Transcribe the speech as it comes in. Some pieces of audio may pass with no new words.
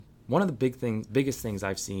one of the biggest things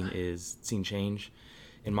I've seen change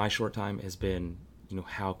in my short time has been,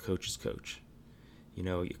 how coaches coach.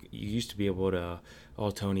 You used to be able to,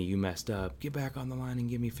 oh, Tony, you messed up. Get back on the line and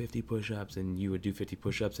give me 50 push-ups, and you would do 50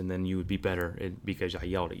 push-ups, and then you would be better because I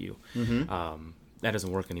yelled at you. Mm-hmm. That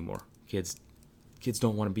doesn't work anymore. Kids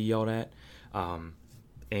don't want to be yelled at,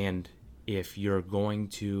 and if you're going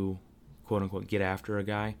to, quote unquote, get after a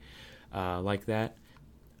guy like that,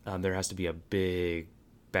 there has to be a big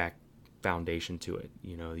back foundation to it.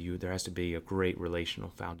 There has to be a great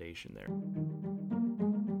relational foundation there.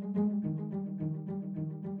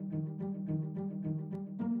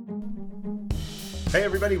 Hey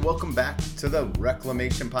everybody, welcome back to the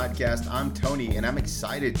Reclamation Podcast. I'm Tony, and I'm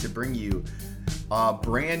excited to bring you a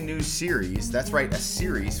brand new series. That's right, a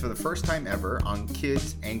series for the first time ever on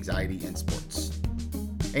kids' anxiety in sports.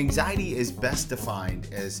 Anxiety is best defined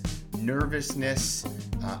as nervousness,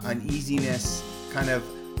 uneasiness, kind of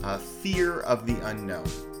fear of the unknown.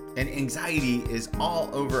 And anxiety is all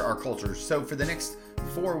over our culture. So for the next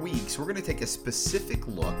 4 weeks, we're going to take a specific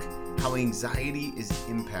look how anxiety is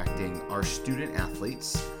impacting our student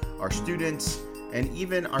athletes, our students, and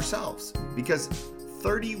even ourselves. Because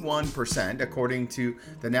 31%, according to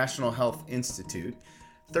the National Health Institute,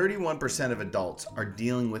 31% of adults are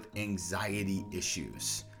dealing with anxiety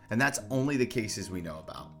issues. And that's only the cases we know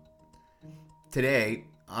about. Today,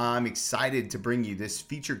 I'm excited to bring you this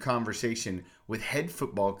featured conversation with head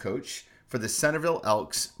football coach for the Centerville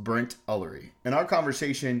Elks, Brent Ullery. In our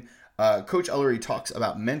conversation, Coach Ullery talks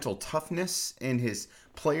about mental toughness in his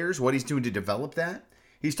players, what he's doing to develop that.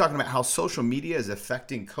 He's talking about how social media is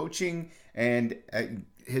affecting coaching and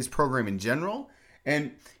his program in general.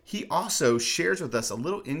 And he also shares with us a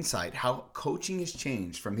little insight how coaching has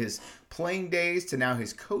changed from his playing days to now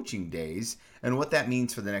his coaching days and what that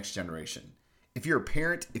means for the next generation. If you're a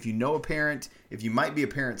parent, if you know a parent, if you might be a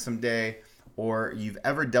parent someday, or you've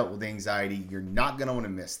ever dealt with anxiety, you're not going to want to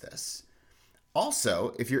miss this.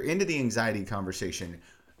 Also, if you're into the anxiety conversation,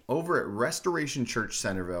 over at Restoration Church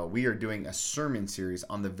Centerville, we are doing a sermon series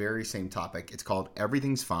on the very same topic. It's called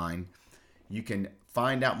Everything's Fine. You can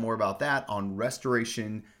find out more about that on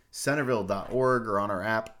restorationcenterville.org or on our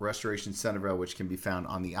app, Restoration Centerville, which can be found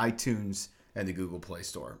on the iTunes and the Google Play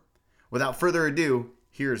Store. Without further ado,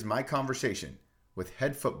 here's my conversation with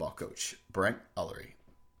head football coach Brent Ullery.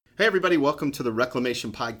 Hey everybody, welcome to the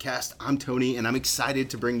Reclamation Podcast. I'm Tony, and I'm excited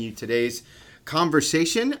to bring you today's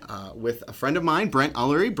conversation with a friend of mine, Brent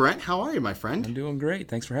Ullery. Brent, how are you, my friend? I'm doing great.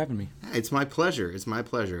 Thanks for having me. It's my pleasure. It's my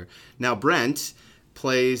pleasure. Now, Brent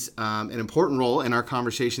plays an important role in our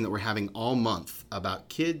conversation that we're having all month about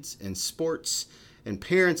kids and sports and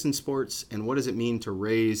parents in sports and what does it mean to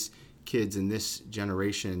raise kids in this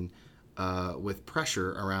generation with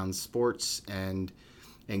pressure around sports and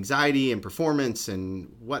anxiety and performance and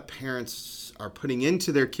what parents are putting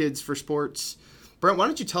into their kids for sports. Brent, why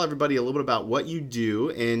don't you tell everybody a little bit about what you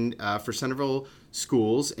do for Centerville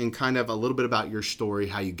Schools and kind of a little bit about your story,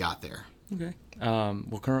 how you got there. Okay.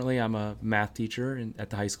 Well, currently I'm a math teacher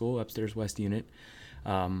at the high school, upstairs West Unit.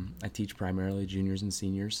 I teach primarily juniors and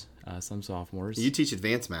seniors, some sophomores. You teach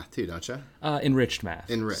advanced math too, don't you? Enriched math.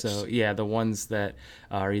 Enriched. So yeah, the ones that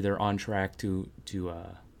are either on track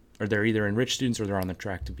or they're either enriched students or they're on the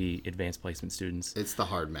track to be advanced placement students. It's the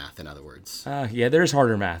hard math, in other words. Yeah, there's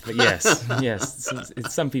harder math, but yes, yes.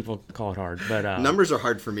 Some people call it hard, but numbers are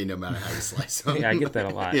hard for me no matter how you slice them. Yeah, I get that a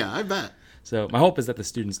lot. Yeah, I bet. So my hope is that the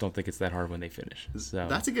students don't think it's that hard when they finish. So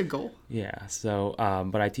that's a good goal. Yeah. So,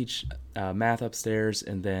 but I teach math upstairs,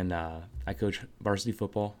 and then I coach varsity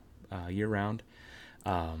football year round.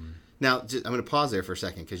 Now, I'm going to pause there for a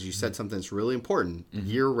second because you said something that's really important.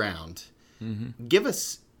 Year round. Mm-hmm. Give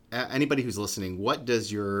us anybody who's listening. What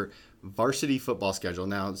does your varsity football schedule?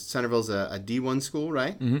 Now, Centerville's a D1 school,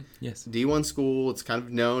 right? Mm-hmm. Yes. D1 school. It's kind of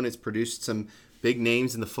known. It's produced some big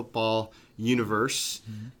names in the football universe.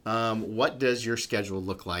 Mm-hmm. What does your schedule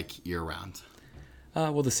look like year round?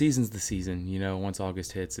 Well, the season's the season. Once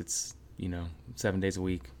August hits, it's 7 days a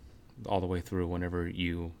week, all the way through whenever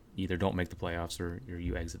you either don't make the playoffs or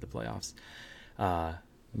you exit the playoffs.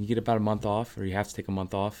 You get about a month off, or you have to take a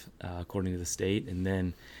month off according to the state, and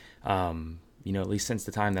then at least since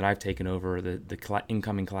the time that I've taken over, the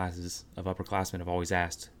incoming classes of upperclassmen have always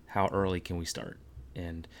asked, how early can we start?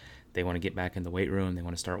 And they want to get back in the weight room. They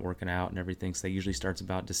want to start working out and everything. So that usually starts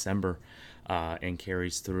about December and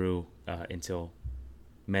carries through until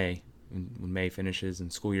May. When May finishes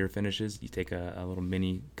and school year finishes, you take a little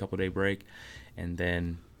mini couple-day break. And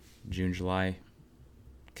then June, July,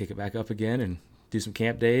 kick it back up again and do some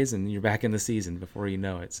camp days, and you're back in the season before you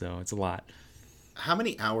know it. So it's a lot. How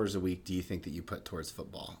many hours a week do you think that you put towards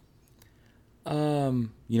football?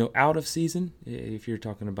 Out of season, if you're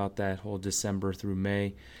talking about that whole December through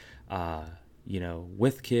May,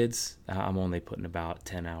 with kids, I'm only putting about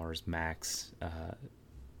 10 hours max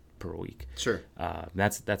per week. Sure.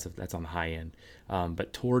 That's on the high end.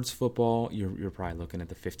 But towards football, you're probably looking at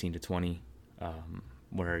the 15 to 20,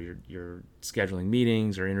 where you're scheduling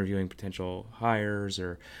meetings or interviewing potential hires,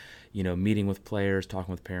 or meeting with players,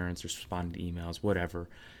 talking with parents, or responding to emails, whatever.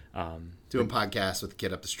 Doing podcasts with the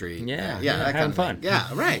kid up the street. Yeah, that having fun. Yeah,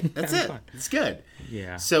 right. That's it. Fun. It's good.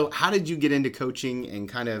 Yeah. So how did you get into coaching, and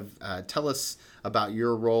kind of tell us about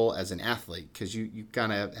your role as an athlete? Because you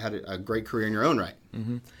kind of had a great career in your own right.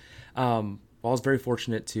 Mm-hmm. Well, I was very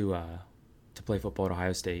fortunate to play football at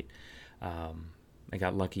Ohio State. I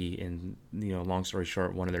got lucky, and long story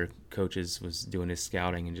short, one of their coaches was doing his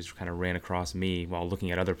scouting and just kind of ran across me while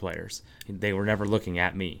looking at other players. They were never looking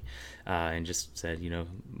at me, and just said,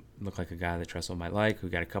 look like a guy that Tressel might like. We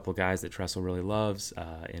got a couple of guys that Tressel really loves,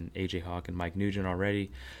 and AJ Hawk and Mike Nugent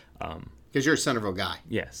already. Because you're a Centerville guy.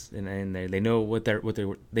 Yes, and they know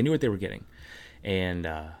they knew what they were getting, and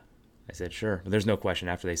I said, sure. But there's no question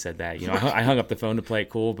after they said that. I hung up the phone to play it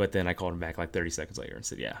cool, but then I called him back like 30 seconds later and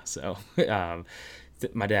said, yeah. So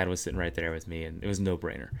my dad was sitting right there with me, and it was a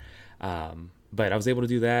no-brainer. But I was able to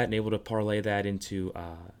do that and able to parlay that into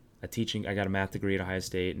a teaching. I got a math degree at Ohio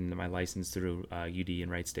State and my license through UD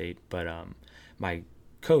and Wright State. But my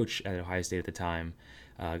coach at Ohio State at the time,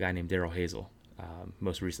 a guy named Daryl Hazel,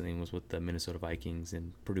 most recently was with the Minnesota Vikings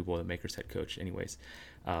and Purdue Boilermakers head coach. Anyways,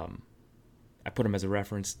 I put him as a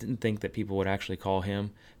reference. Didn't think that people would actually call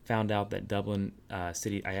him. Found out that Dublin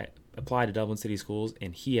City. I applied to Dublin City Schools,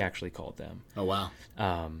 and he actually called them. Oh wow!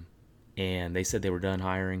 And they said they were done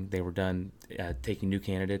hiring. They were done taking new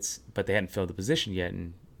candidates, but they hadn't filled the position yet.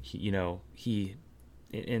 And he,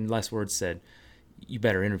 in less words, said, "You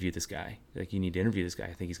better interview this guy. Like, you need to interview this guy.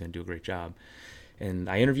 I think he's going to do a great job." And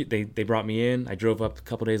I interviewed. They brought me in. I drove up a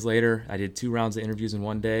couple days later. I did 2 rounds of interviews in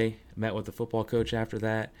one day. Met with the football coach after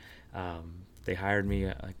that. They hired me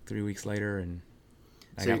like 3 weeks later, and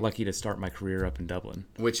I got lucky to start my career up in Dublin,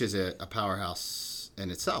 which is a powerhouse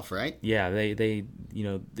in itself, right? Yeah, they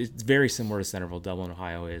it's very similar to Centerville. Dublin,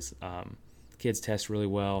 Ohio is. Kids test really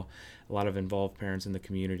well. A lot of involved parents in the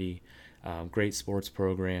community. Great sports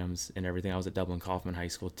programs and everything. I was at Dublin Kaufman High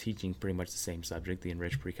School teaching pretty much the same subject, the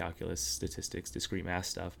enriched pre-calculus, statistics, discrete math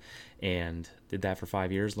stuff, and did that for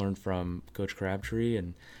 5 years. Learned from Coach Crabtree,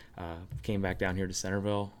 and came back down here to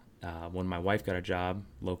Centerville. When my wife got a job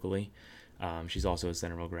locally, she's also a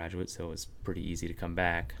Centerville graduate, so it was pretty easy to come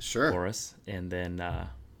back for us. And then,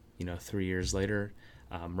 3 years later,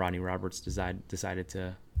 Rodney Roberts decided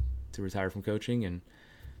to retire from coaching, and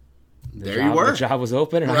the job was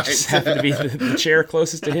open, and I just happened to be the chair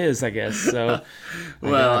closest to his, I guess. So,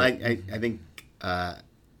 I think I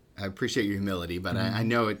appreciate your humility, but I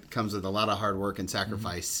know it comes with a lot of hard work and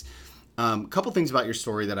sacrifice. A couple things about your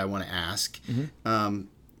story that I want to ask.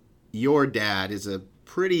 Your dad is a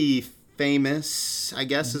pretty famous, I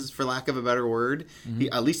guess, is for lack of a better word,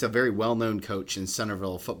 at least a very well-known coach in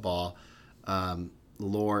Centerville football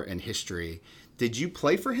lore and history. Did you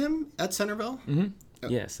play for him at Centerville?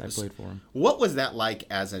 Yes, I played for him. What was that like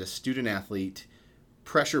as a student athlete?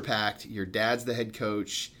 Pressure-packed. Your dad's the head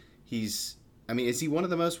coach. Is he one of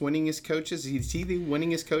the most winningest coaches? Is he the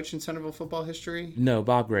winningest coach in Centerville football history? No,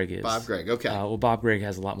 Bob Gregg is. Bob Gregg, okay. Well, Bob Gregg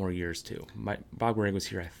has a lot more years, too. Bob Gregg was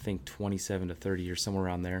here, I think, 27 to 30 years, somewhere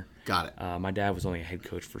around there. Got it. My dad was only a head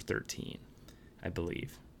coach for 13, I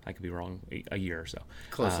believe. I could be wrong, a year or so.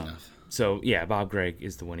 Close enough. So, yeah, Bob Gregg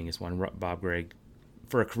is the winningest one. Bob Gregg,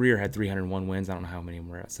 for a career, had 301 wins. I don't know how many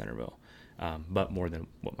were at Centerville, but more than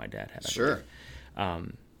what my dad had. Sure.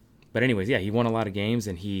 But anyways, yeah, he won a lot of games,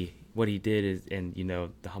 and what he did is, and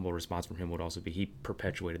the humble response from him would also be, he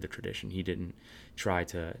perpetuated the tradition. He didn't try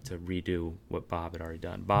to redo what Bob had already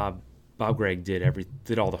done. Bob Gregg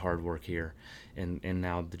did all the hard work here, and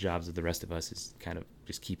now the jobs of the rest of us is kind of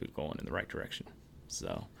just keep it going in the right direction.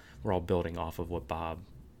 So we're all building off of what Bob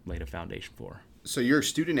laid a foundation for. So you're a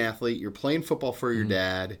student athlete. You're playing football for your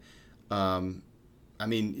dad.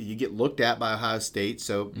 You get looked at by Ohio State,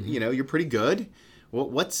 so you're pretty good.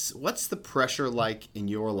 What's the pressure like in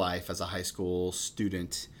your life as a high school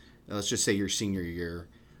student? Let's just say your senior year.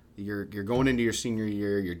 You're going into your senior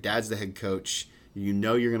year. Your dad's the head coach. You're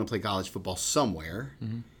going to play college football somewhere.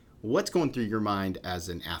 What's going through your mind as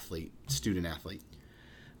an athlete, student athlete?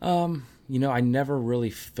 I never really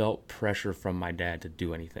felt pressure from my dad to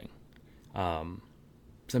do anything.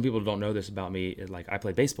 Some people don't know this about me. Like, I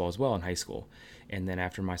played baseball as well in high school, and then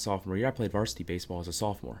after my sophomore year, I played varsity baseball as a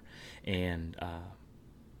sophomore, and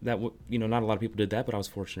not a lot of people did that, but I was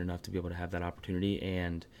fortunate enough to be able to have that opportunity.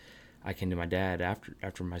 And I came to my dad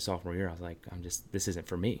after my sophomore year. I was like, this isn't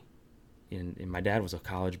for me. And my dad was a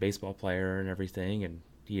college baseball player and everything, and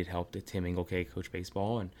he had helped Tim Ingolke coach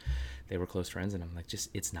baseball, and they were close friends. And I'm like,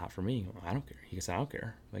 it's not for me. I don't care. He goes, I don't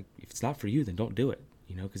care. Like, if it's not for you, then don't do it.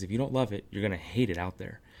 Because if you don't love it, you're gonna hate it out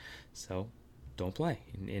there. So don't play.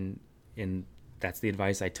 And that's the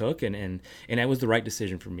advice I took, and that was the right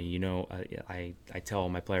decision for me. I tell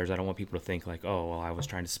my players, I don't want people to think like, oh, well, I was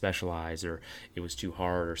trying to specialize, or it was too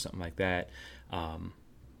hard, or something like that.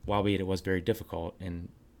 Albeit it was very difficult, and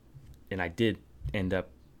I did end up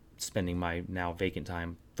spending my now vacant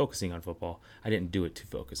time focusing on football. I didn't do it to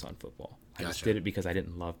focus on football. I just did it because I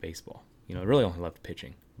didn't love baseball. I really only loved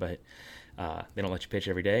pitching, but they don't let you pitch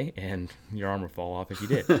every day, and your arm would fall off if you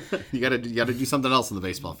did. you gotta do something else in the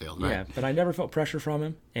baseball field, right? Yeah, but I never felt pressure from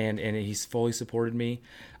him, and he's fully supported me.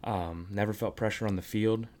 Never felt pressure on the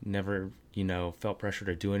field. Never felt pressure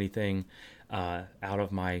to do anything out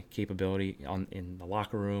of my capability in the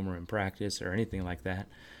locker room or in practice or anything like that.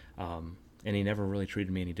 And he never really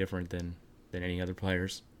treated me any different than any other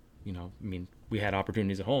players. We had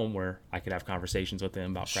opportunities at home where I could have conversations with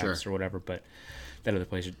him about practice or whatever, but that other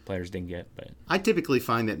players didn't get. But I typically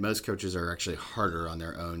find that most coaches are actually harder on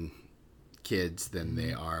their own kids than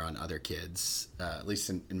they are on other kids, at least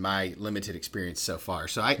in my limited experience so far.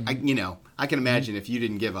 So I can imagine if you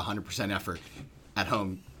didn't give 100% effort at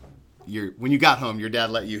home, when you got home, your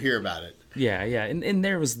dad let you hear about it. Yeah, and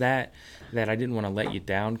there was that I didn't want to let you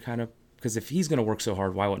down, kind of, because if he's going to work so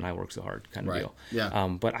hard, why wouldn't I work so hard, kind of deal. Yeah.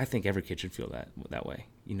 But I think every kid should feel that way.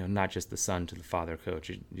 Not just the son to the father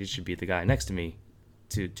coach. It should be the guy next to me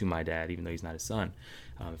to my dad, even though he's not his son.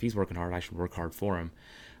 If he's working hard, I should work hard for him.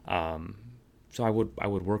 So I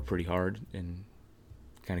would work pretty hard and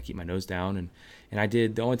kind of keep my nose down. And I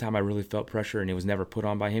did. The only time I really felt pressure, and it was never put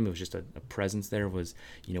on by him, it was just a presence there, was,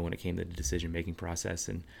 when it came to the decision-making process.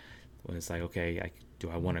 And when it's like, okay,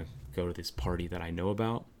 do I want to go to this party that I know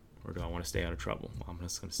about, or do I want to stay out of trouble? Well, I'm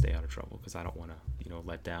just going to stay out of trouble because I don't want to,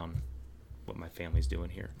 let down what my family's doing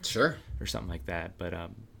here. Sure. Or something like that. But,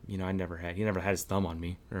 he never had his thumb on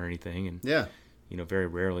me or anything. And, yeah. Very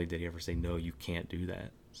rarely did he ever say, no, you can't do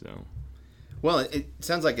that. So. Well, it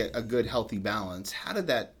sounds like a good, healthy balance. How did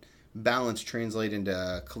that balance translate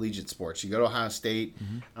into collegiate sports? You go to Ohio State.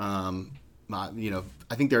 Mm-hmm.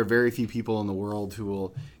 I think there are very few people in the world who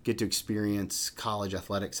will get to experience college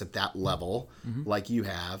athletics at that level, mm-hmm. like you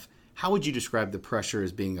have. How would you describe the pressure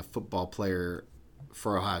as being a football player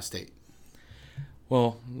for Ohio State?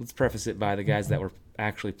 Well, let's preface it by the guys that were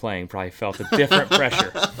actually playing probably felt a different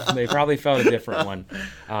pressure. They probably felt a different one.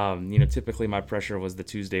 Typically my pressure was the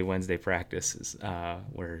Tuesday, Wednesday practices,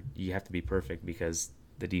 where you have to be perfect because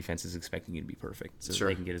the defense is expecting you to be perfect so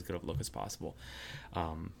they can get as good of a look as possible.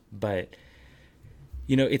 But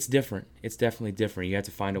it's different. It's definitely different. You have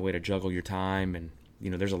to find a way to juggle your time, and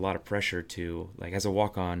there's a lot of pressure to, like, as a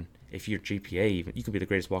walk-on, if your GPA, even you could be the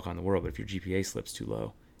greatest walk-on in the world, but if your GPA slips too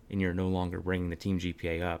low and you're no longer bringing the team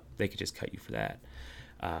GPA up, they could just cut you for that.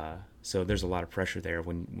 So there's a lot of pressure there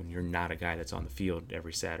when you're not a guy that's on the field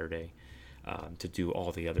every Saturday to do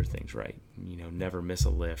all the other things right. Never miss a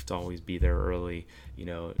lift, always be there early,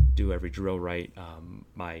 do every drill right.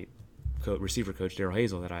 My receiver coach, Daryl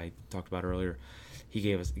Hazel, that I talked about earlier, he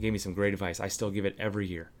gave me some great advice. I still give it every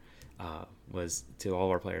year. Was to all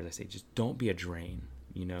of our players, I say, just don't be a drain.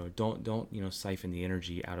 Don't siphon the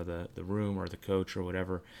energy out of the room or the coach or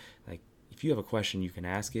whatever. Like, if you have a question, you can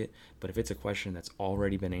ask it, but if it's a question that's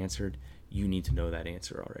already been answered, you need to know that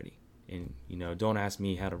answer already. And don't ask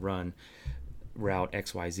me how to run route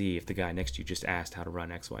XYZ if the guy next to you just asked how to run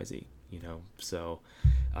XYZ. So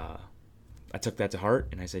I took that to heart,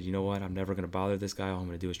 and I said, you know what, I'm never going to bother this guy. All I'm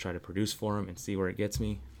going to do is try to produce for him and see where it gets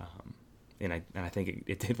me. And I think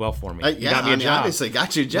it did well for me. Got me a job. Obviously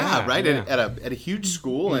got you a job, right? Yeah. At a huge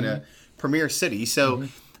school mm-hmm. in a premier city. So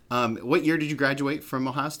what year did you graduate from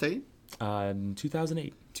Ohio State?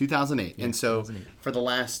 2008. 2008. Yeah, and so for the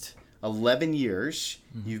last 11 years,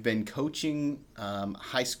 mm-hmm. you've been coaching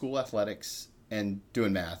high school athletics and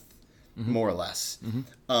doing math, mm-hmm. more or less.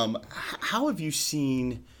 Mm-hmm. How have you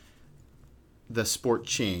seen the sport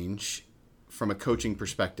change from a coaching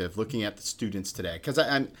perspective, looking at the students today? Because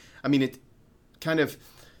it kind of,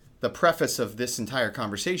 the preface of this entire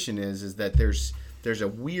conversation is that there's a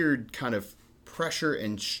weird kind of pressure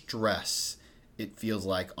and stress, it feels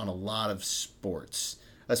like, on a lot of sports,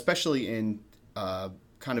 especially in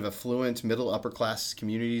kind of affluent middle upper class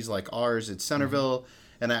communities like ours at Centerville.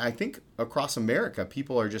 Mm-hmm. And I think across America,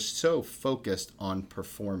 people are just so focused on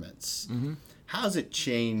performance. Mm-hmm. How's it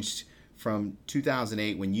changed from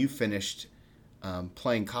 2008 when you finished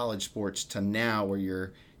playing college sports to now, where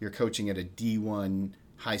you're coaching at a D1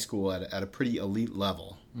 high school at a pretty elite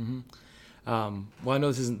level. Well, I know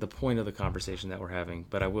this isn't the point of the conversation that we're having,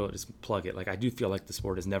 but I will just plug it. Like, I do feel like the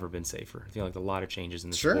sport has never been safer. I feel like a lot of changes in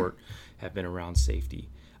the sport have been around safety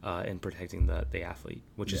and protecting the athlete,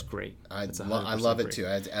 which is great. I love it too.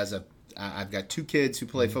 I've got 2 kids who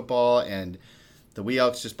play football, and the Wee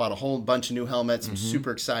Elks just bought a whole bunch of new helmets. I'm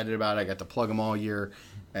super excited about it. I got to plug them all year,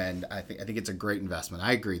 and I think it's a great investment.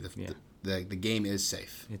 I agree. The game is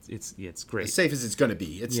safe. It's great. As safe as it's going to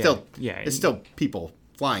be. It's still people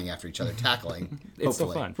flying after each other, tackling. It's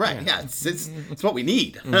still fun, right? Yeah, it's what we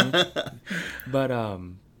need. But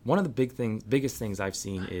one of the biggest things I've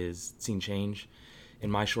seen change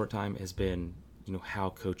in my short time has been how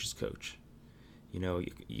coaches coach. You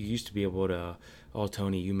used to be able to, oh,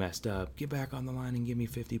 Tony, you messed up. Get back on the line and give me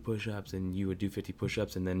 50 push-ups, and you would do 50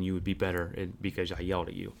 push-ups, and then you would be better because I yelled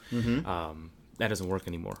at you. That doesn't work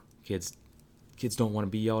anymore. Kids don't want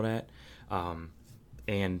to be yelled at,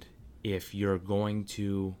 and if you're going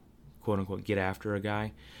to, quote unquote, get after a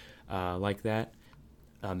guy like that,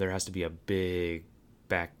 there has to be a big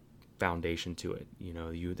back foundation to it.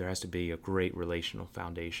 There has to be a great relational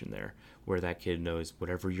foundation there, where that kid knows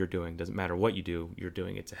whatever you're doing, doesn't matter what you do, you're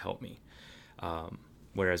doing it to help me.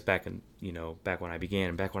 Whereas back when I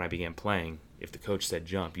began playing, if the coach said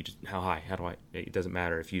jump, you just, how high, how do I? It doesn't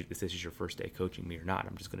matter if this is your first day coaching me or not.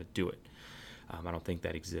 I'm just going to do it. I don't think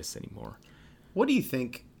that exists anymore. What do you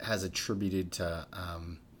think has attributed to?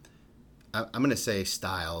 I'm going to say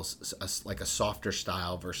styles, like a softer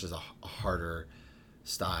style versus a harder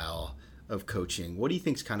style of coaching. What do you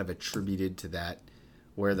think's kind of attributed to that,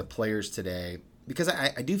 where the players today, because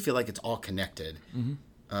I do feel like it's all connected,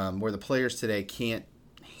 where the players today can't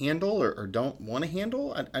handle or don't want to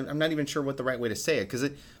handle. I'm not even sure what the right way to say it, because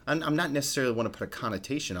I'm not necessarily want to put a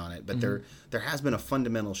connotation on it, but there has been a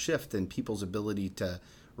fundamental shift in people's ability to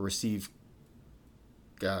receive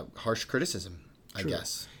harsh criticism, I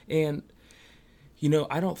guess. And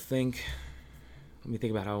I don't think, let me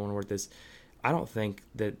think about how I want to word this. I don't think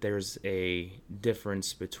that there's a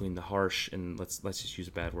difference between the harsh and let's just use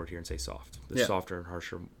a bad word here and say soft. The softer and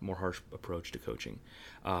harsher, more harsh approach to coaching.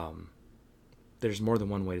 There's more than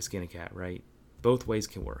one way to skin a cat, right? Both ways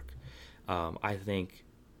can work. I think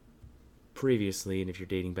previously, and if you're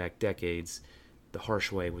dating back decades, the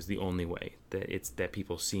harsh way was the only way that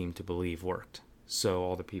people seem to believe worked. So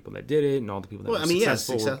all the people that did it and all the people that were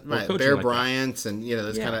successful were right. Bear like Bryant's and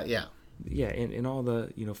those kind of and all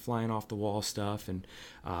the flying off the wall stuff and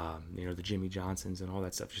the Jimmy Johnsons and all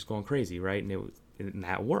that stuff, just going crazy, right? And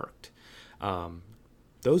that worked.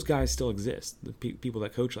 Those guys still exist, the people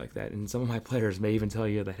that coach like that, and some of my players may even tell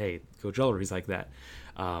you that, hey, Coach Ulrich's like that.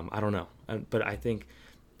 I don't know, but I think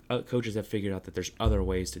coaches have figured out that there's other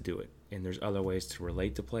ways to do it, and there's other ways to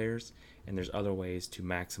relate to players, and there's other ways to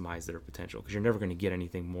maximize their potential, because you're never going to get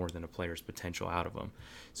anything more than a player's potential out of them.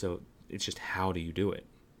 So it's just, how do you do it?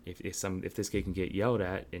 If this kid can get yelled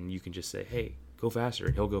at and you can just say, hey, go faster,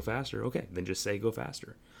 and he'll go faster, okay, then just say go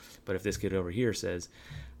faster. But if this kid over here says,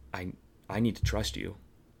 I need to trust you,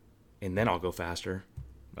 and then I'll go faster,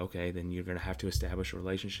 okay, then you're going to have to establish a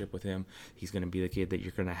relationship with him. He's going to be the kid that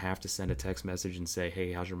you're going to have to send a text message and say,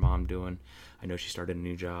 hey, how's your mom doing? I know she started a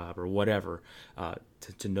new job, or whatever,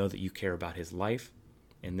 to know that you care about his life.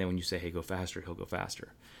 And then when you say, hey, go faster, he'll go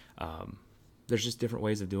faster. There's just different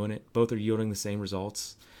ways of doing it. Both are yielding the same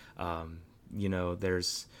results.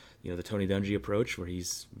 There's the Tony Dungy approach, where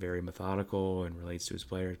he's very methodical and relates to his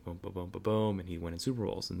players, boom, boom, boom, boom, boom, and he winning Super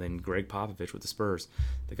Bowls. And then Greg Popovich with the Spurs,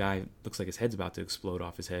 the guy looks like his head's about to explode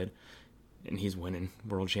off his head, and he's winning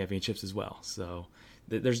world championships as well. So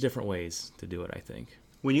there's different ways to do it, I think.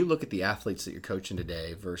 When you look at the athletes that you're coaching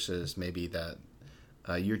today versus maybe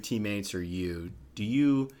your teammates or you, do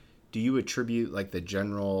you attribute like the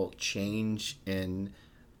general change in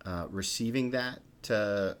receiving that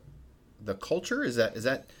to the culture? Is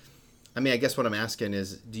that I mean, I guess what I'm asking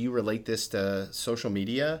is, do you relate this to social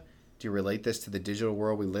media? Do you relate this to the digital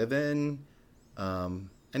world we live in?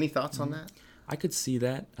 Any thoughts on that? I could see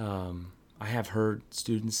that. I have heard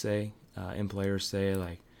students say, and players say,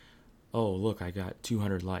 like, oh, look, I got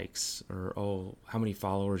 200 likes, or, oh, how many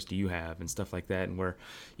followers do you have, and stuff like that, and where,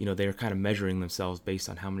 they're kind of measuring themselves based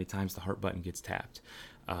on how many times the heart button gets tapped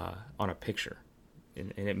on a picture.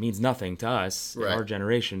 And it means nothing to us, right, in our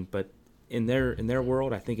generation, but in their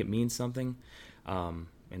world, I think it means something, and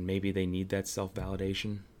maybe they need that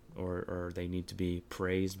self-validation, or they need to be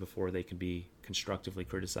praised before they can be constructively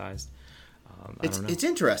criticized. I don't know. It's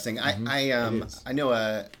interesting. Mm-hmm. I know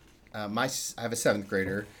I have a 7th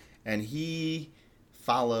grader, and he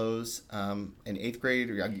follows an 8th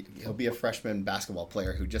grader. He'll be a freshman basketball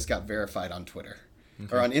player who just got verified on Twitter,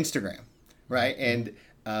 or on Instagram, right? And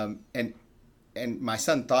And my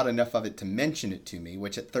son thought enough of it to mention it to me,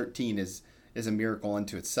 which at 13 is a miracle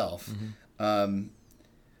unto itself.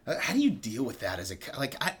 How do you deal with that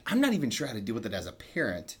I'm not even sure how to deal with it as a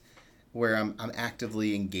parent, where I'm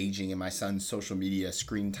actively engaging in my son's social media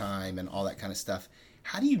screen time and all that kind of stuff.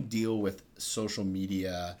 How do you deal with social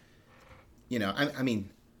media? I mean,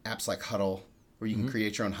 apps like Huddle, where you can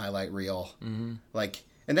create your own highlight reel, and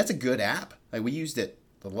that's a good app. Like, we used it.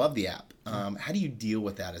 I love the app. How do you deal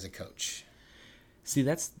with that as a coach? See,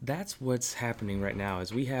 that's what's happening right now.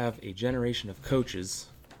 Is we have a generation of coaches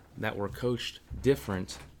that were coached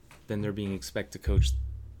different than they're being expected to coach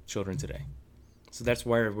children today. So that's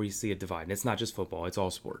where we see a divide. And it's not just football; it's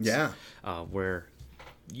all sports. Yeah. Where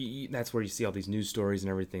that's where you see all these news stories and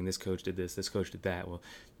everything. This coach did this. This coach did that. Well,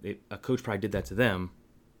 a coach probably did that to them,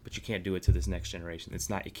 but you can't do it to this next generation. It's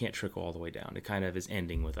not. It can't trickle all the way down. It kind of is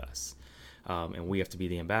ending with us, and we have to be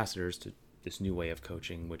the ambassadors to this new way of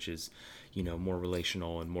coaching, which is, more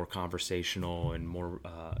relational and more conversational and more,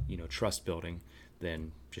 trust building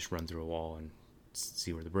than just run through a wall and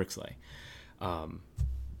see where the bricks lay.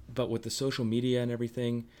 But with the social media and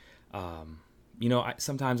everything,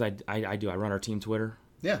 sometimes I run our team Twitter.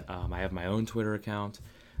 Yeah. I have my own Twitter account.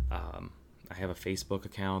 I have a Facebook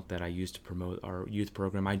account that I use to promote our youth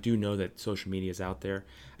program. I do know that social media is out there.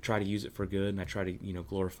 I try to use it for good, and I try to,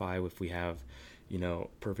 glorify if we have,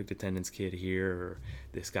 perfect attendance kid here, or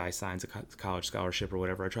this guy signs a college scholarship or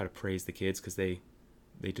whatever. I try to praise the kids because they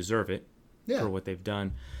deserve it for what they've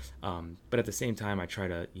done. But at the same time, I try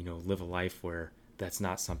to, live a life where that's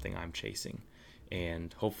not something I'm chasing.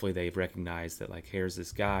 And hopefully they've recognized that, like, here's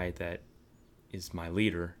this guy that is my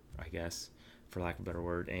leader, I guess, for lack of a better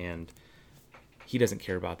word, and he doesn't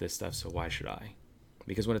care about this stuff, so why should I?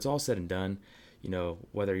 Because when it's all said and done,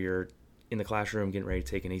 whether you're in the classroom getting ready to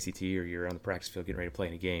take an ACT or you're on the practice field getting ready to play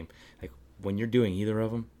in a game, like, when you're doing either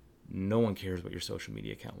of them, no one cares what your social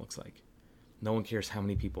media account looks like. No one cares how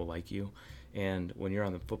many people like you. And when you're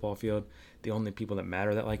on the football field, the only people that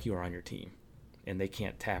matter that like you are on your team. And they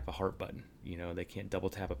can't tap a heart button. They can't double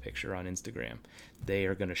tap a picture on Instagram. They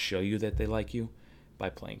are going to show you that they like you by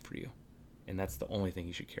playing for you. And that's the only thing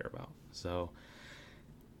you should care about. So,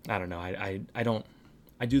 I don't know.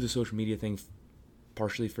 I do the social media thing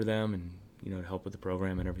partially for them and, to help with the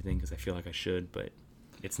program and everything, because I feel like I should, but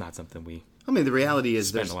it's not something we the reality is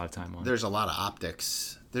spend a lot of time on. There's a lot of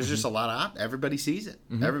optics. There's just a lot of everybody sees it.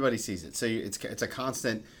 Everybody sees it. So it's a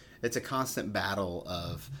constant battle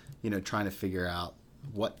of, trying to figure out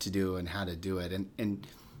what to do and how to do it. And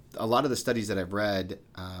a lot of the studies that I've read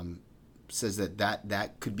says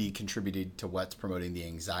that could be contributed to what's promoting the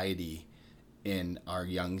anxiety in our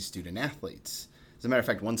young student athletes. As a matter of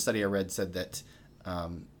fact, one study I read said that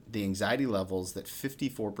the anxiety levels that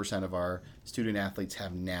 54% of our student athletes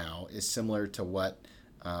have now is similar to what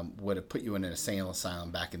would have put you in an insane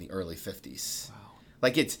asylum back in the early 50s. Wow.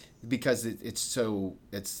 Like, it's because it's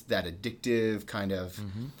that addictive kind of.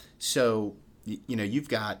 So, you've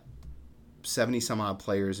got 70 some odd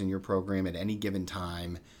players in your program at any given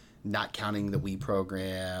time, not counting the WE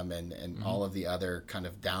program and all of the other kind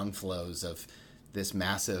of downflows of this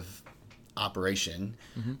massive operation.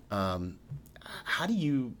 How do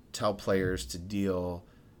you tell players to deal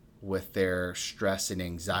with their stress and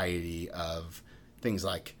anxiety of things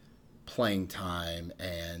like playing time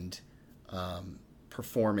and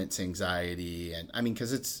performance anxiety? And I mean,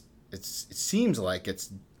 because it seems like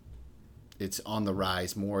it's on the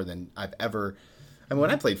rise more than I've ever. I mean,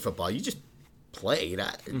 when I played football, you just played.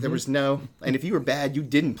 There was no, and if you were bad, you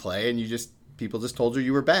didn't play, and people just told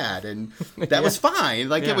you were bad, and that was fine.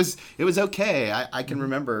 Like, it was okay. I can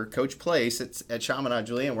remember Coach Place at Chaminade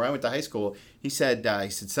Julienne, where I went to high school. He said,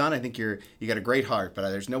 son, I think you got a great heart, but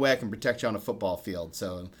there's no way I can protect you on a football field.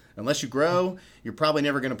 So unless you grow, you're probably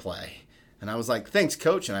never going to play. And I was like, thanks,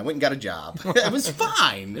 Coach, and I went and got a job. It was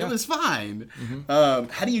fine. It was fine.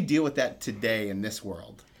 How do you deal with that today in this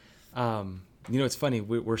world? It's funny.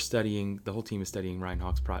 We're studying. The whole team is studying Ryan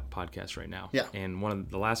Hawk's podcast right now. Yeah. And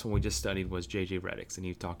the last one we just studied was JJ Redick's, and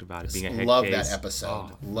he talked about it being a head case. Love that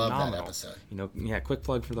episode. Love phenomenal. that episode. Quick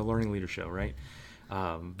plug for the Learning Leader Show, right?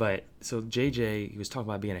 But so JJ, he was talking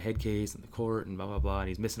about being a head case in the court and blah blah blah, and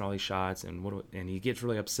he's missing all these shots, and he gets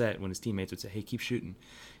really upset when his teammates would say, "Hey, keep shooting,"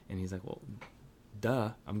 and he's like, "Well,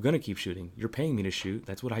 duh, I'm gonna keep shooting. You're paying me to shoot.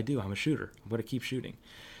 That's what I do. I'm a shooter. I'm gonna keep shooting."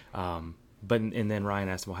 And then Ryan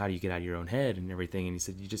asked him, well, how do you get out of your own head and everything? And he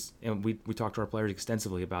said, and we talked to our players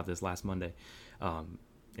extensively about this last Monday,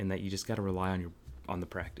 and that you just got to rely on the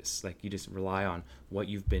practice. Like, you just rely on what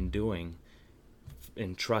you've been doing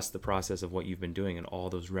and trust the process of what you've been doing and all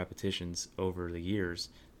those repetitions over the years,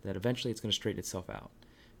 that eventually it's going to straighten itself out.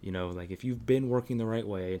 You know, like if you've been working the right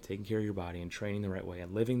way and taking care of your body and training the right way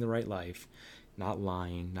and living the right life, not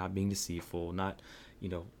lying, not being deceitful, not, you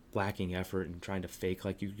know, lacking effort and trying to fake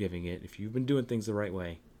like you're giving it. If you've been doing things the right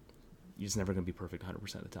way, you're just never going to be perfect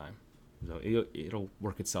 100% of the time. So it'll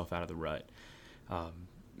work itself out of the rut.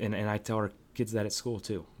 And I tell our kids that at school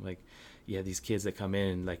too. Like, yeah, these kids that come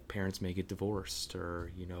in, like parents may get divorced,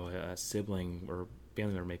 or, you know, a sibling or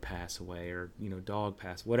family member may pass away, or, you know, dog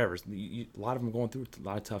pass, whatever. A lot of them going through a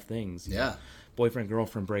lot of tough things. Yeah. Know, boyfriend,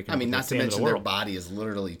 girlfriend breaking up. I mean, not to mention their body is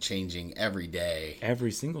literally changing every day.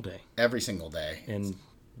 Every single day. Every single day. And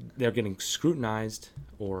they're getting scrutinized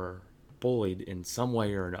or bullied in some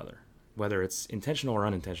way or another. Whether it's intentional or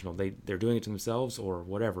unintentional, they're doing it to themselves or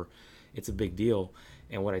whatever. It's a big deal.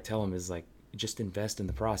 And what I tell them is, like, just invest in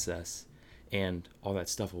the process, and all that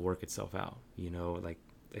stuff will work itself out. You know, like,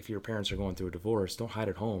 if your parents are going through a divorce, don't hide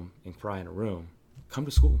at home and cry in a room. Come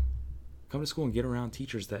to school. Come to school and get around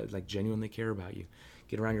teachers that, like, genuinely care about you.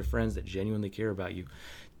 Get around your friends that genuinely care about you.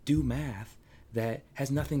 Do math that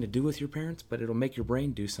has nothing to do with your parents, but it'll make your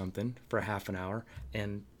brain do something for a half an hour,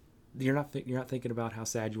 and you're not thinking about how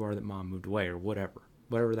sad you are that mom moved away or whatever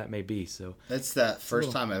that may be. So that's the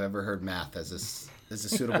first time I've ever heard math as a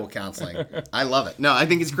suitable counseling. I love it. No, I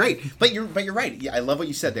think it's great. But you're right. Yeah, I love what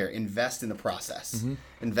you said there. Invest in the process. Mm-hmm.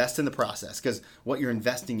 Invest in the process, because what you're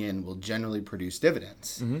investing in will generally produce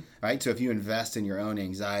dividends. Mm-hmm. Right. So if you invest in your own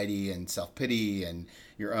anxiety and self-pity and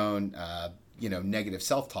your own negative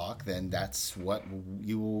self-talk, then that's what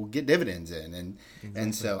you will get dividends in.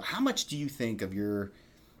 And so how much do you think of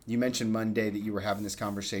you mentioned Monday that you were having this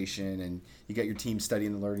conversation, and you got your Team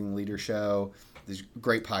Studying and Learning Leader show, this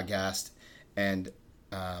great podcast. And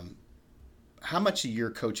how much of your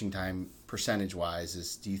coaching time,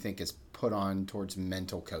 percentage-wise, do you think is put on towards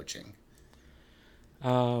mental coaching?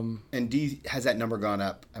 And has that number gone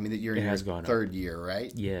up? I mean, you're in your third year,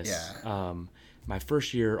 right? Yes. Yeah. My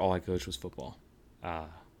first year, all I coached was football. I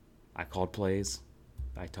called plays.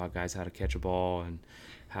 I taught guys how to catch a ball and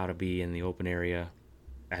how to be in the open area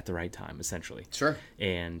at the right time, essentially. Sure.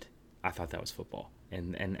 And I thought that was football.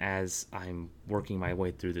 And as I'm working my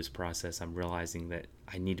way through this process, I'm realizing that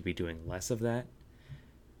I need to be doing less of that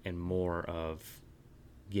and more of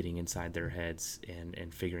getting inside their heads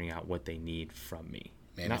and figuring out what they need from me.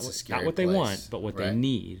 Man, not what they want, but what they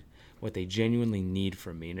need, what they genuinely need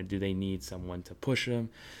from me. And do they need someone to push them?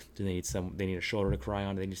 Do they need a shoulder to cry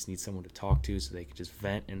on? Do they just need someone to talk to so they can just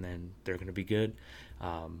vent and then they're going to be good?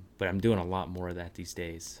 But I'm doing a lot more of that these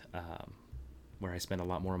days, where I spend a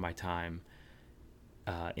lot more of my time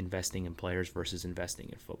investing in players versus investing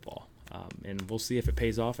in football. And we'll see if it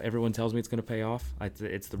pays off. Everyone tells me it's going to pay off.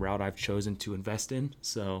 It's the route I've chosen to invest in.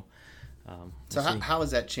 So how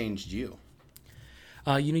has that changed you?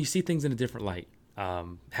 You see things in a different light.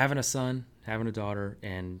 Having a son, having a daughter,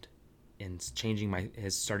 and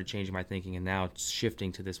has started changing my thinking, and now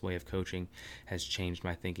shifting to this way of coaching has changed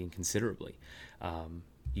my thinking considerably.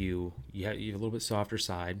 You have a little bit softer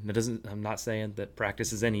side. I'm not saying that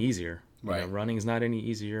practice is any easier. Right. Running is not any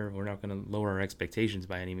easier. We're not going to lower our expectations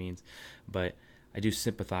by any means, but I do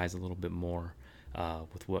sympathize a little bit more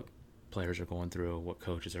with what players are going through, what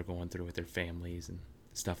coaches are going through with their families and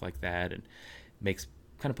stuff like that, and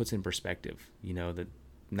kind of puts in perspective, that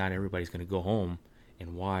not everybody's going to go home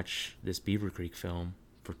and watch this Beaver Creek film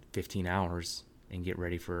for 15 hours and get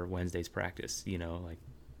ready for Wednesday's practice.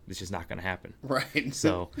 It's just not going to happen. Right.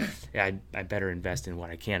 So I better invest in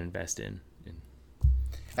what I can invest in.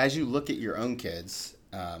 As you look at your own kids,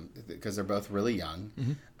 because they're both really young,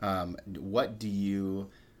 mm-hmm.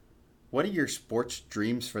 What are your sports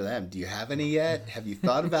dreams for them? Do you have any yet? Have you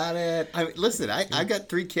thought about it? I mean, listen, I got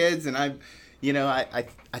 3 kids, and I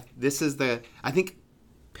think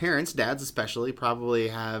parents, dads especially, probably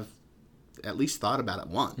have at least thought about it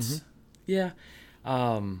once. Mm-hmm. Yeah.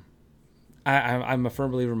 I'm a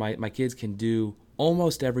firm believer my kids can do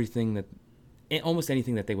almost anything that they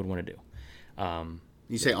would want to do.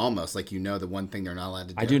 You say almost, like the one thing they're not allowed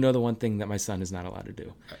to do. I do know the one thing that my son is not allowed to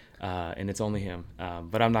do, and it's only him.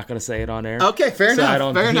 But I'm not going to say it on air. Okay, fair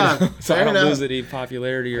enough. So I don't lose any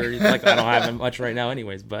popularity or I don't have much right now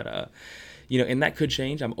anyways. But, and that could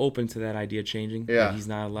change. I'm open to that idea changing. Yeah. That he's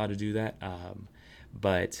not allowed to do that,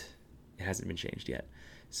 but it hasn't been changed yet.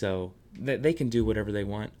 So they can do whatever they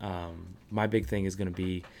want. My big thing is going to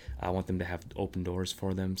be I want them to have open doors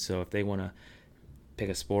for them. So if they want to pick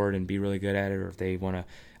a sport and be really good at it, or if they want to,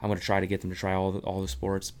 I'm going to try to get them to try all the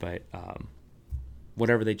sports, but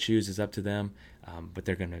whatever they choose is up to them. But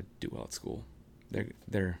they're going to do well at school.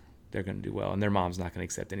 They're going to do well, and their mom's not going to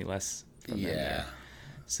accept any less from them there.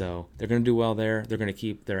 So they're going to do well there. They're going to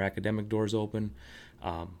keep their academic doors open.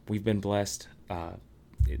 We've been blessed.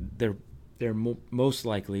 they're most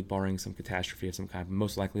likely, barring some catastrophe of some kind,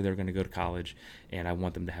 most likely they're going to go to college, and I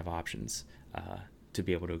want them to have options to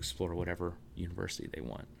be able to explore whatever university they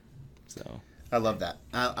want. So I love that.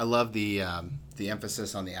 I love the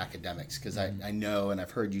emphasis on the academics, because I know, and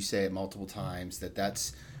I've heard you say it multiple times,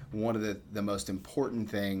 that's one of the most important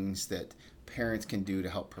things that parents can do to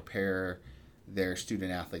help prepare their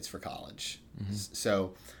student athletes for college. Mm-hmm.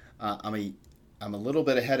 So I'm a little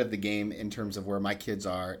bit ahead of the game in terms of where my kids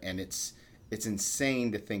are, and it's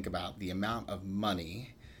insane to think about the amount of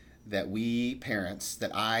money that we parents,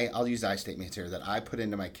 that I'll use I statements here, that I put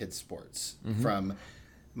into my kids' sports. Mm-hmm. From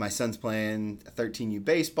my son's playing 13U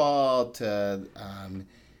baseball to,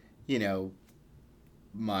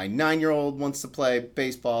 my 9-year-old wants to play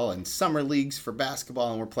baseball and summer leagues for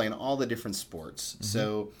basketball, and we're playing all the different sports. Mm-hmm.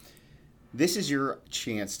 So this is your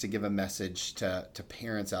chance to give a message to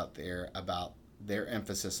parents out there about their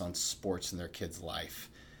emphasis on sports in their kids' life.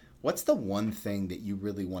 What's the one thing that you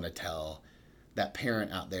really want to tell that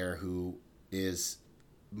parent out there who is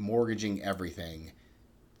mortgaging everything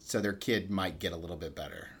so their kid might get a little bit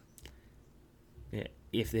better? Yeah,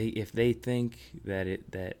 if they think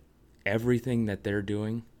that everything that they're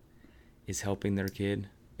doing is helping their kid,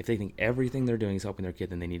 if they think everything they're doing is helping their kid,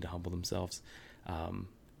 then they need to humble themselves,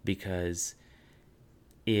 because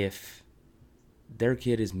if their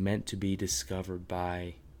kid is meant to be discovered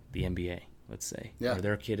by the NBA, let's say, or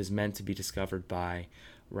their kid is meant to be discovered by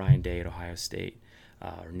Ryan Day at Ohio State,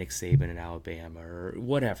 or Nick Saban in Alabama, or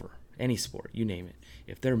whatever, any sport, you name it.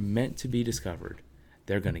 If they're meant to be discovered,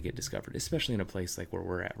 they're going to get discovered, especially in a place like where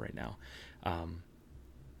we're at right now,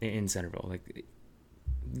 in Centerville. Like,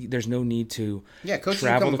 there's no need to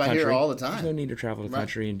travel the country. Here all the time. There's no need to travel the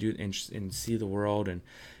country and see the world and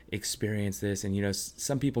experience this. And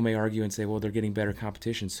some people may argue and say, well, they're getting better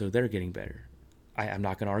competition, so they're getting better. I'm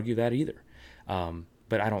not going to argue that either.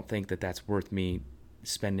 But I don't think that that's worth me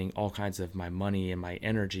spending all kinds of my money and my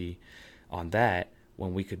energy on that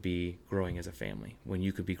when we could be growing as a family, when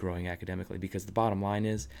you could be growing academically. Because the bottom line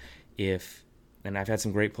is, and I've had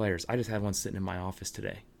some great players. I just had one sitting in my office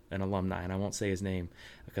today, an alumni, and I won't say his name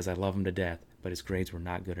because I love him to death, but his grades were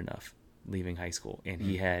not good enough leaving high school. And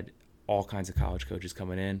he had all kinds of college coaches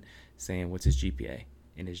coming in saying, what's his GPA?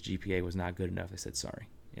 And his GPA was not good enough. I said, sorry.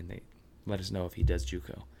 And they let us know if he does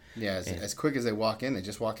JUCO. Yeah, as quick as they walk in, they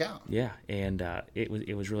just walk out. Yeah, and it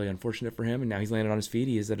was really unfortunate for him, and now he's landed on his feet.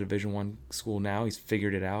 He is at a Division I school now. He's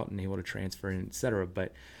figured it out and able to transfer, and et cetera.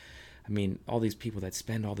 But, I mean, all these people that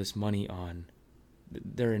spend all this money on,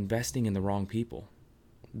 they're investing in the wrong people.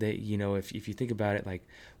 They, if you think about it, like,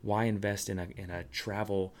 why invest in a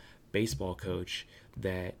travel baseball coach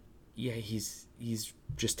that, he's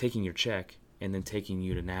just taking your check and then taking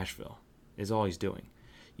you to Nashville is all he's doing.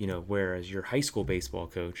 Whereas your high school baseball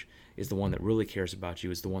coach is the one that really cares about you,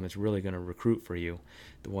 is the one that's really going to recruit for you,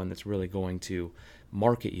 the one that's really going to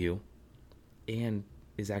market you, and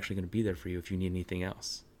is actually going to be there for you if you need anything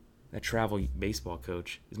else. That travel baseball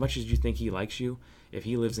coach, as much as you think he likes you, if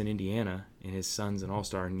he lives in Indiana and his son's an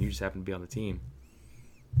all-star and you just happen to be on the team,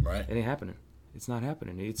 right? It ain't happening. It's not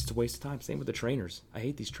happening. It's a waste of time. Same with the trainers. I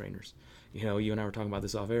hate these trainers. You and I were talking about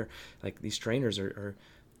this off air. Like, these trainers are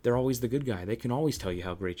they're always the good guy. They can always tell you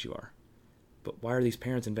how great you are. But why are these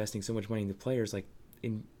parents investing so much money in the players? Like,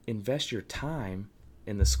 invest your time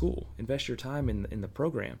in the school. Invest your time in the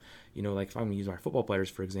program. Like, if I'm going to use my football players,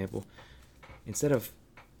 for example, instead of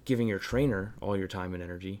giving your trainer all your time and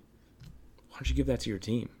energy, why don't you give that to your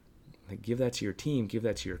team? Like, give that to your team, give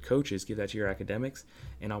that to your coaches, give that to your academics,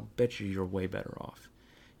 and I'll bet you're way better off.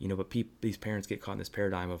 But these parents get caught in this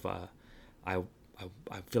paradigm of, I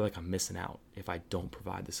feel like I'm missing out if I don't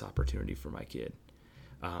provide this opportunity for my kid.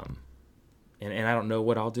 And I don't know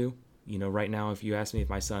what I'll do. Right now, if you ask me if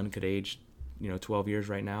my son could age, 12 years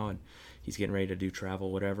right now, and he's getting ready to do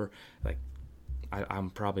travel, whatever, like, I'm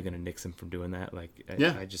probably going to nix him from doing that. Like,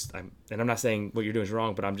 I'm not saying what you're doing is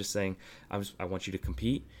wrong, but I'm just saying I want you to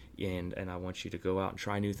compete, and I want you to go out and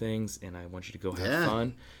try new things, and I want you to go have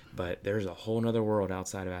fun. But there's a whole other world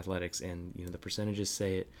outside of athletics, and the percentages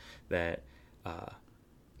say it that a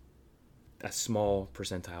small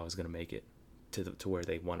percentile is going to make it to where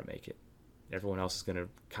they want to make it. Everyone else is going to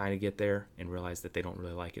kind of get there and realize that they don't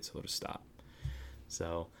really like it, so they'll just stop.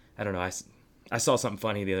 So I don't know. I saw something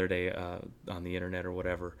funny the other day on the internet or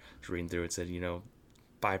whatever. I was reading through it. Said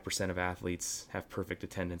 5% of athletes have perfect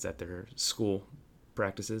attendance at their school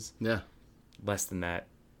practices. Yeah. Less than that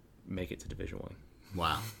make it to Division I.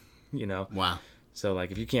 Wow. Wow. So,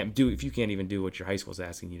 like, if you can't even do what your high school is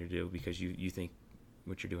asking you to do because you think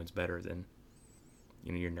what you're doing is better, then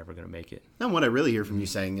you're never going to make it. And what I really hear from you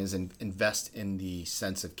saying is invest in the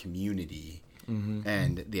sense of community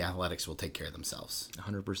and the athletics will take care of themselves.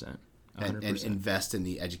 100%. And invest in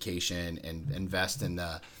the education and invest in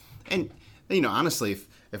the, and honestly,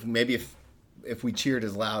 if we cheered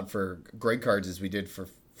as loud for grade cards as we did for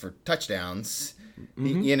touchdowns,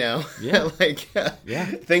 things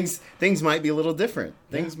might be a little different.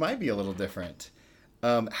 Things might be a little different.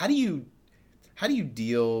 How do you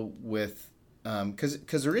deal with,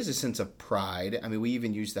 because there is a sense of pride. I mean, we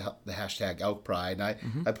even use the hashtag Elk Pride,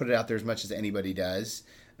 and I put it out there as much as anybody does.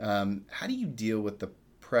 How do you deal with the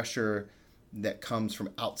pressure that comes from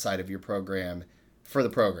outside of your program for the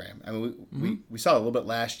program? I mean, we saw it a little bit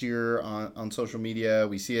last year on social media.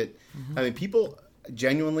 We see it. I mean, people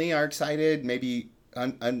genuinely are excited. Maybe I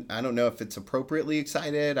don't know if it's appropriately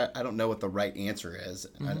excited. I don't know what the right answer is.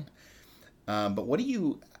 But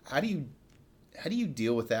how do you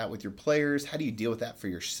deal with that with your players? How do you deal with that for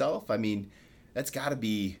yourself? I mean, that's got to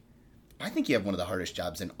be. I think you have one of the hardest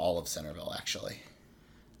jobs in all of Centerville, actually.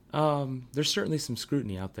 There's certainly some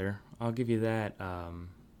scrutiny out there. I'll give you that.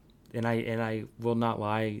 And I will not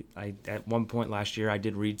lie. At one point last year, I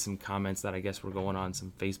did read some comments that I guess were going on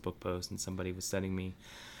some Facebook posts, and somebody was sending me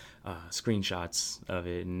screenshots of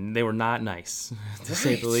it, and they were not nice, to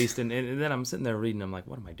say the least. And then I'm sitting there reading. I'm like,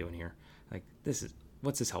 what am I doing here? Like,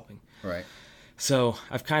 what's this helping? Right. So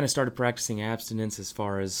I've kind of started practicing abstinence as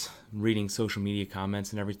far as reading social media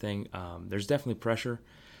comments and everything. There's definitely pressure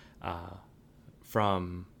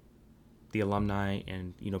from the alumni,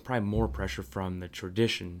 and probably more pressure from the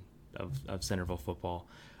tradition of Centerville football,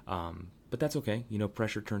 but that's okay.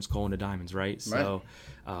 Pressure turns coal into diamonds, right? So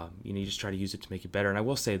you just try to use it to make it better. And I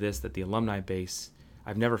will say this, that the alumni base,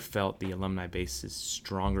 I've never felt the alumni base's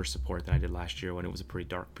stronger support than I did last year, when it was a pretty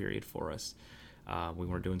dark period for us. We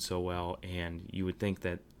weren't doing so well, and you would think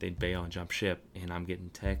that they'd bail and jump ship, and I'm getting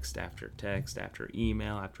text after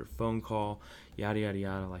email after phone call, yada yada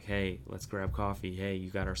yada, like, hey, let's grab coffee, hey, you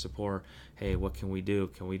got our support, hey, what can we do,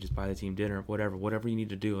 can we just buy the team dinner, whatever you need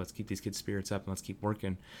to do, let's keep these kids' spirits up and let's keep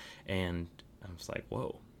working. And I'm just like,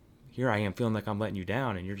 whoa, here I am feeling like I'm letting you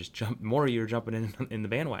down, and you're just you're jumping in the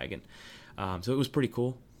bandwagon. So it was pretty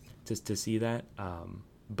cool to see that.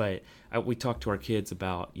 But we talked to our kids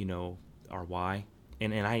about our why,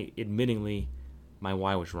 and I admittingly, my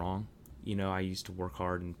why was wrong. I used to work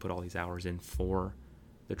hard and put all these hours in for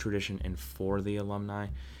the tradition and for the alumni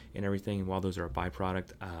and everything, and while those are a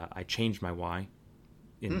byproduct, I changed my why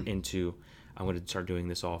into, I'm going to start doing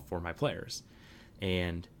this all for my players.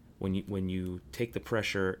 And when you take the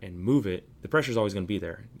pressure and move it, the pressure is always going to be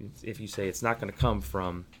there. If you say it's not going to come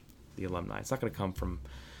from the alumni, it's not going to come from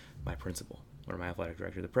my principal or my athletic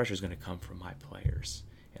director, the pressure is going to come from my players.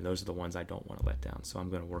 And those are the ones I don't want to let down. So I'm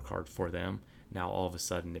going to work hard for them. Now all of a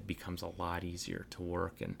sudden it becomes a lot easier to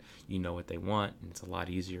work, and you know what they want, and it's a lot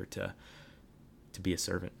easier to be a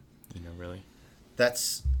servant, really.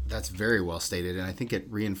 That's very well stated, and I think it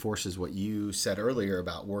reinforces what you said earlier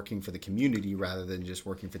about working for the community rather than just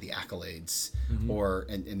working for the accolades or,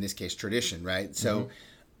 in this case, tradition, right? So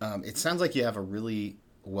it sounds like you have a really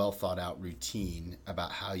well thought out routine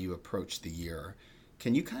about how you approach the year.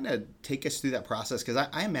 Can you kind of take us through that process? Because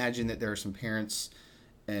I imagine that there are some parents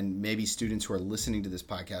and maybe students who are listening to this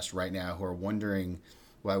podcast right now who are wondering,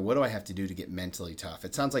 well, what do I have to do to get mentally tough?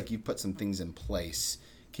 It sounds like you've put some things in place.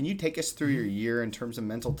 Can you take us through your year in terms of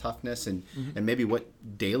mental toughness and maybe what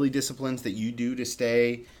daily disciplines that you do to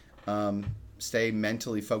stay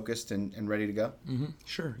mentally focused and ready to go?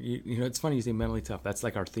 Sure. It's funny you say mentally tough. That's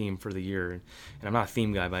like our theme for the year. And I'm not a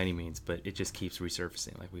theme guy by any means, but it just keeps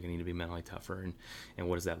resurfacing. Like, we need to be mentally tougher. And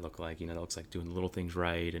what does that look like? That looks like doing the little things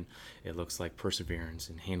right. And it looks like perseverance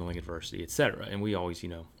and handling adversity, etc. And we always,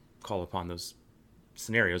 call upon those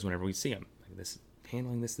scenarios whenever we see them. Like,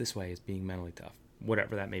 handling this way is being mentally tough,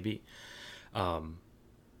 whatever that may be.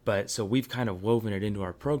 But so we've kind of woven it into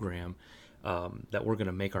our program, that we're going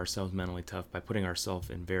to make ourselves mentally tough by putting ourselves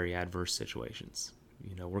in very adverse situations.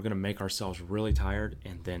 We're going to make ourselves really tired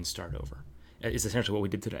and then start over. It's essentially what we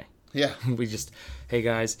did today. Yeah. We just, hey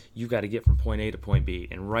guys, you got to get from point A to point B.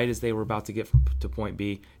 And right as they were about to get to point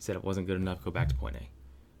B, said it wasn't good enough, go back to point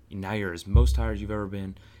A. And now you're as most tired as you've ever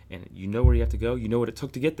been, and you know where you have to go. You know what it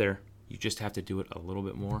took to get there. You just have to do it a little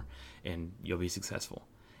bit more, and you'll be successful.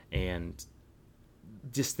 And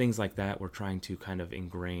just things like that, we're trying to kind of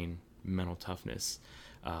ingrain mental toughness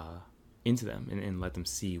into them and let them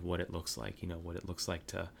see what it looks like, what it looks like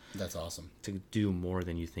to. That's awesome. To do more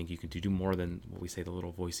than you think you can do more than what we say the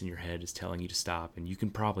little voice in your head is telling you to stop, and you can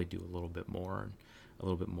probably do a little bit more.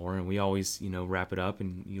 And we always, wrap it up,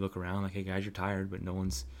 and you look around like, hey guys, you're tired, but no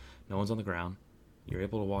one's on the ground. You're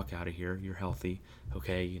able to walk out of here. You're healthy.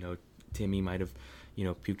 Okay. Timmy might have,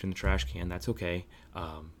 puked in the trash can. That's okay.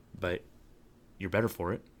 But you're better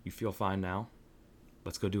for it. You feel fine now.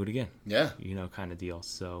 Let's go do it again. Yeah. Kind of deal.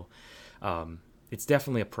 So it's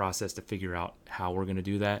definitely a process to figure out how we're going to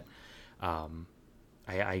do that.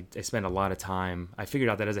 I spend a lot of time. I figured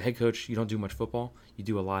out that as a head coach, you don't do much football. You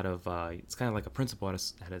do a lot of. It's kind of like a principal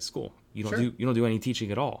at a school. You don't do any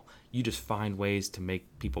teaching at all. You just find ways to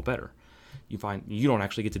make people better. You don't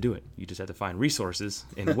actually get to do it. You just have to find resources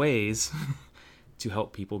and ways to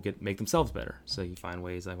help people make themselves better. So you find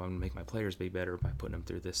ways like, I'm going to make my players be better by putting them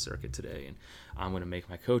through this circuit today, and I'm going to make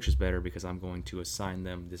my coaches better because I'm going to assign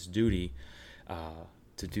them this duty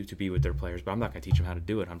to be with their players. But I'm not going to teach them how to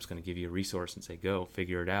do it. I'm just going to give you a resource and say, go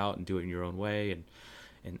figure it out and do it in your own way,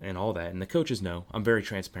 and all that. And the coaches know. I'm very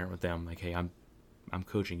transparent with them. Like, hey, I'm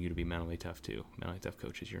coaching you to be mentally tough too. Mentally tough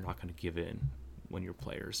coaches. You're not going to give in when your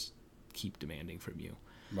players keep demanding from you.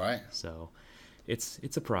 Right. So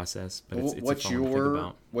it's a process, but it's what's a fun one to think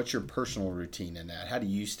about. What's your personal routine in that? How do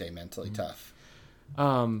you stay mentally tough?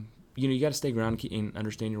 You got to stay grounded and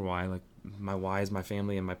understand your why. Like, my why is my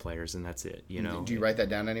family and my players, and that's it. Do you write that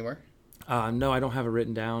down anywhere? No, I don't have it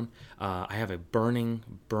written down. I have a burning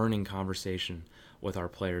conversation with our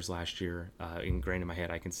players last year, ingrained in my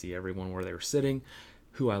head. I can see everyone where they were sitting,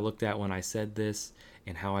 who I looked at when I said this,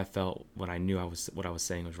 and how I felt when I knew what I was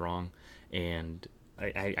saying was wrong. And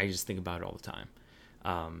I just think about it all the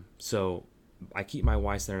time. So I keep my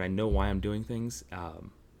why centered. I know why I'm doing things.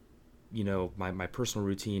 My personal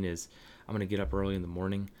routine is I'm going to get up early in the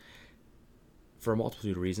morning for a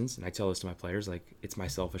multitude of reasons. And I tell this to my players, like, it's my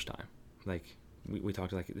selfish time. Like, we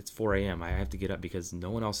talked, like, it's 4 a.m. I have to get up because no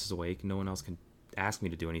one else is awake. No one else can ask me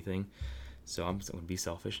to do anything. So I'm just going to be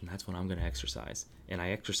selfish, and that's when I'm going to exercise. And I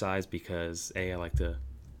exercise because, A, I like to,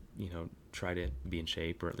 try to be in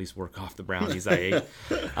shape, or at least work off the brownies I ate.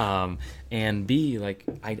 And B, like,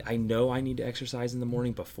 I know I need to exercise in the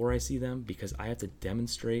morning before I see them because I have to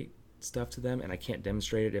demonstrate stuff to them, and I can't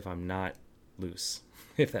demonstrate it if I'm not loose,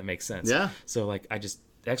 if that makes sense. Yeah. So, like, I just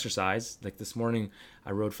exercise. Like, this morning,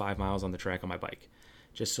 I rode 5 miles on the track on my bike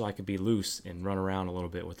just so I could be loose and run around a little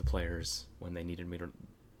bit with the players when they needed me to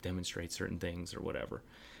demonstrate certain things or whatever.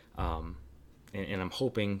 And I'm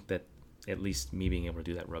hoping that at least me being able to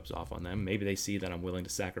do that rubs off on them. Maybe they see that I'm willing to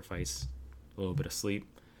sacrifice a little bit of sleep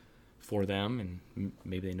for them, and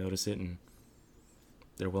maybe they notice it and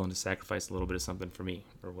they're willing to sacrifice a little bit of something for me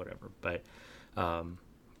or whatever. But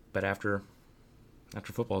after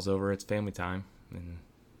football's over, it's family time, and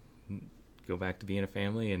go back to being a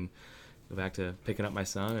family and go back to picking up my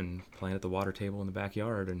son and playing at the water table in the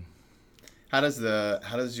backyard. And how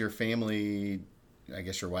does your family, I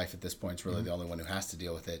guess your wife at this point is really Mm-hmm. the only one who has to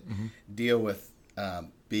deal with it, deal with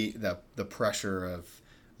the pressure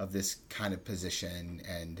of this kind of position,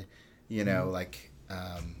 and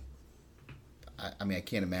I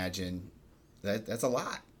can't imagine that's a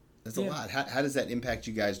lot. That's a lot. How does that impact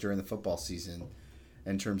you guys during the football season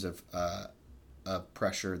in terms of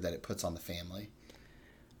pressure that it puts on the family?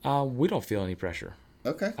 We don't feel any pressure.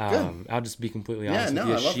 Okay, good. I'll just be completely honest with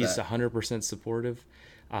you. I love She's that. 100% supportive.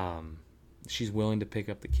 She's willing to pick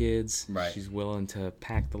up the kids. Right. She's willing to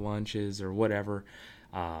pack the lunches or whatever.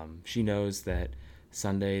 She knows that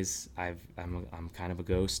Sundays I'm kind of a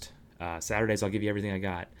ghost. Saturdays I'll give you everything I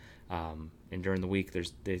got. And during the week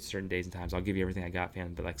there's certain days and times I'll give you everything I got,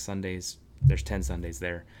 man. But like Sundays, there's 10 Sundays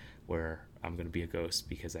there where I'm going to be a ghost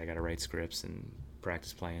because I got to write scripts and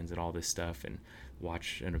practice plans and all this stuff and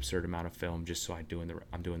watch an absurd amount of film just so I'm doing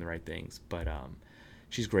the right things. But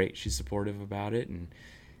she's great. She's supportive about it, and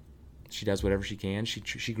she does whatever she can.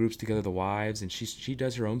 She groups together the wives, and she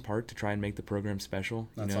does her own part to try and make the program special.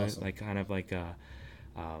 That's awesome. Like kind of like I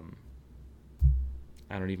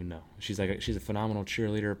don't even know. She's a phenomenal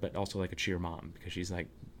cheerleader, but also like a cheer mom because she's like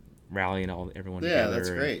rallying everyone together. Yeah, that's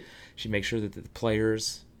great. She makes sure that the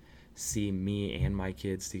players see me and my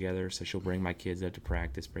kids together, so she'll bring my kids up to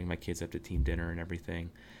practice, bring my kids up to team dinner and everything,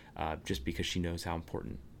 just because she knows how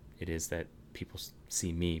important it is that people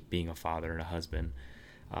see me being a father and a husband.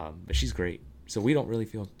 But she's great, so we don't really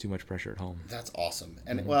feel too much pressure at home. That's awesome.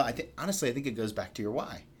 And well, I think it goes back to your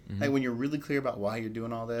why. Mm-hmm. Like when you're really clear about why you're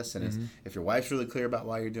doing all this, and if your wife's really clear about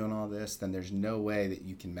why you're doing all this, then there's no way that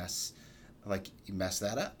you can mess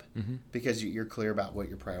that up because you're clear about what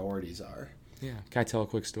your priorities are. Yeah. Can I tell a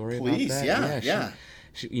quick story Please, about that? yeah.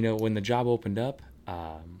 She, when the job opened up,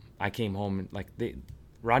 I came home and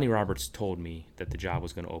Rodney Roberts told me that the job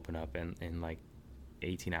was going to open up in like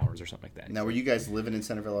 18 hours or something like that. Now, were you guys living in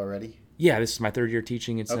Centerville already? Yeah, this is my third year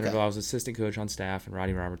teaching in Centerville. Okay. I was assistant coach on staff, and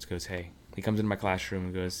Rodney Roberts goes, hey, he comes into my classroom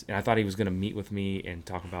and goes, and I thought he was going to meet with me and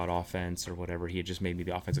talk about offense or whatever. He had just made me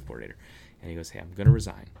the offensive coordinator. And he goes, hey, I'm going to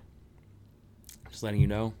resign. Just letting you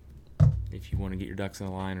know, if you want to get your ducks in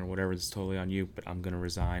a line or whatever, it's totally on you, but I'm going to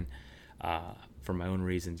resign for my own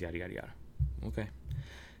reasons, yada, yada, yada. Okay.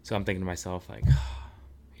 So I'm thinking to myself, like,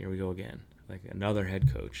 here we go again. Like, another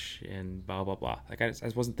head coach and blah, blah, blah. Like, I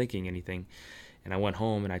wasn't thinking anything. And I went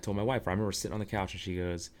home and I told my wife, I remember sitting on the couch and she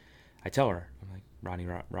goes, I tell her, I'm like, Rodney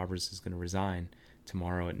Roberts is going to resign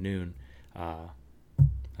tomorrow at noon. I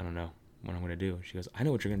don't know what I'm going to do. She goes, I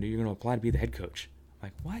know what you're going to do. You're going to apply to be the head coach. I'm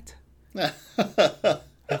like, what?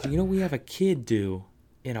 Like, you know, we have a kid due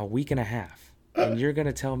in a week and a half. And you're going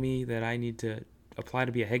to tell me that I need to apply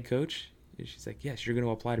to be a head coach? And she's like, yes, you're going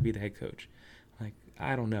to apply to be the head coach. I'm like,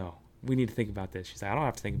 I don't know. We need to think about this. She's like, I don't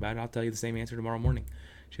have to think about it. I'll tell you the same answer tomorrow morning.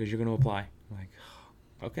 She goes, you're going to apply. I'm like,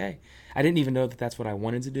 oh, okay. I didn't even know that that's what I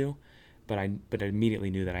wanted to do, but I immediately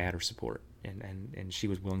knew that I had her support, and she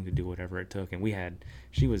was willing to do whatever it took. And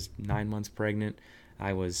she was 9 months pregnant.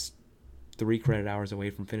 I was 3 credit hours away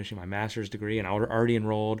from finishing my master's degree, and I was already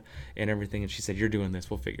enrolled and everything. And she said, you're doing this.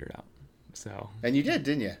 We'll figure it out. So. And you did,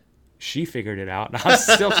 didn't you? She figured it out, and I'm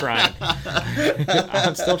still trying.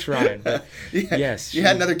 I'm still trying. But yeah. Yes. You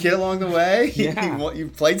had another kid along the way. Yeah. You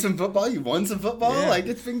played some football. You won some football. Yeah. Like,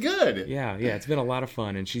 it's been good. Yeah. It's been a lot of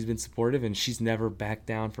fun, and she's been supportive, and she's never backed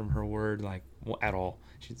down from her word, like, at all.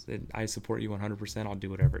 She said, I support you 100%. I'll do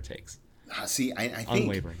whatever it takes. See, I think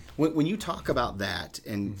unwavering. When you talk about that,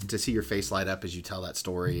 and to see your face light up as you tell that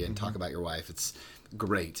story and talk about your wife, it's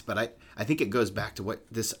great. But I think it goes back to what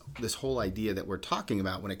this whole idea that we're talking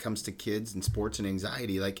about when it comes to kids and sports and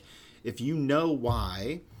anxiety. Like, if you know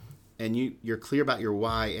why, and you're clear about your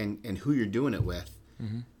why and who you're doing it with,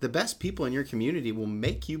 the best people in your community will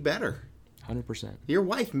make you better. 100%. Your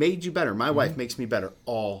wife made you better. My wife makes me better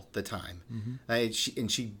all the time.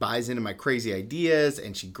 She buys into my crazy ideas,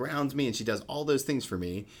 and she grounds me, and she does all those things for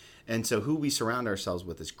me. And so who we surround ourselves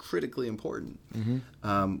with is critically important,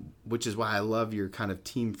 which is why I love your kind of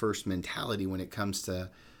team first mentality when it comes to,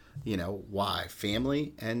 why,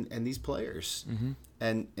 family and these players.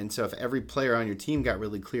 And so if every player on your team got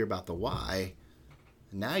really clear about the why,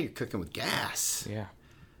 now you're cooking with gas. Yeah.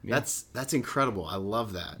 That's incredible. I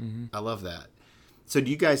love that. I love that. So do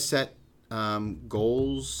you guys set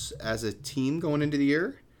goals as a team going into the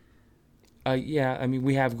year? Yeah, I mean,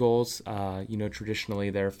 we have goals. Traditionally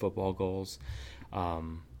they're football goals,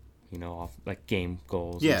 like game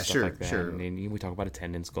goals. Yeah, and stuff sure, like that. sure. And we talk about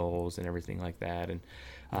attendance goals and everything like that, and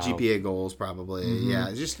GPA goals probably.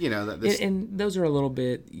 Yeah, just and those are a little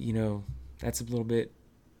bit, that's a little bit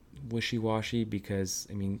wishy-washy because,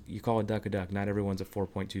 I mean, you call a duck. Not everyone's a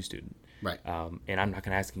 4.2 student. Right. And I'm not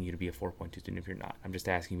going to asking you to be a 4.2 student if you're not. I'm just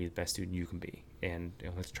asking you to be the best student you can be. And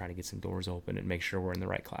let's try to get some doors open and make sure we're in the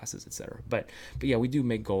right classes, et cetera. But yeah, we do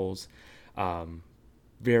make goals.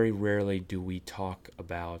 Very rarely do we talk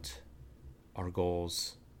about our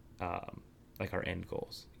goals, like our end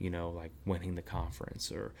goals, like winning the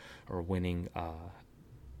conference or winning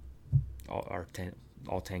all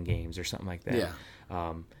 10 games or something like that.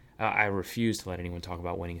 Yeah. I refuse to let anyone talk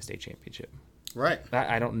about winning a state championship. Right.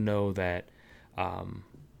 I don't know that. I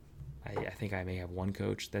think I may have one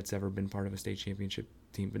coach that's ever been part of a state championship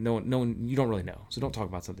team, but no one. You don't really know, so don't talk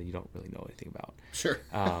about something you don't really know anything about. Sure.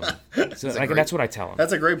 That's what I tell them.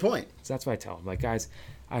 That's a great point. So that's what I tell them. Like, guys,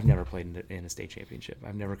 I've never played in a state championship.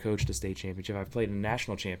 I've never coached a state championship. I've played in a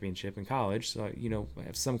national championship in college, so I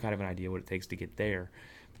have some kind of an idea what it takes to get there.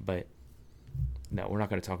 But no, we're not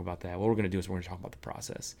going to talk about that. What we're going to do is we're going to talk about the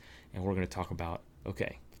process, and we're going to talk about,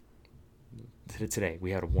 okay, today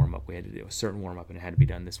we had a warm-up. We had to do a certain warm-up, and it had to be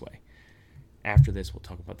done this way. After this, we'll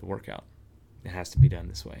talk about the workout. It has to be done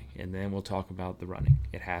this way. And then we'll talk about the running.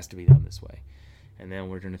 It has to be done this way. And then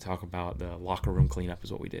we're going to talk about the locker room cleanup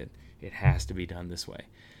is what we did. It has to be done this way.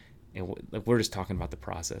 And we're just talking about the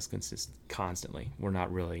process constantly. We're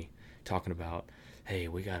not really talking about, hey,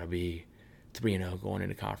 we got to be 3-0 going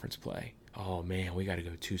into conference play. Oh, man, we got to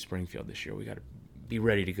go to Springfield this year. We got to be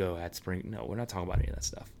ready to go at spring. No, we're not talking about any of that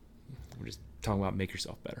stuff. We're just talking about make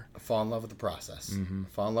yourself better. Fall in love with the process.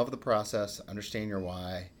 Fall in love with the process. Understand your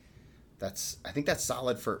why. I think that's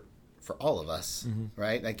solid for all of us,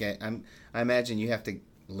 right? Like I imagine you have to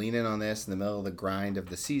lean in on this in the middle of the grind of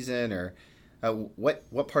the season, or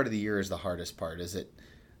what part of the year is the hardest part? Is it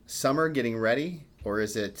summer getting ready, or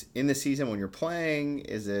is it in the season when you're playing?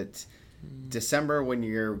 Is it December when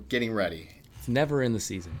you're getting ready? It's never in the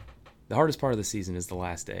season. The hardest part of the season is the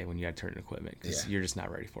last day when you got to turn in equipment because you're just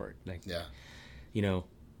not ready for it. Like,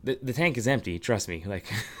 the tank is empty. Trust me. Like,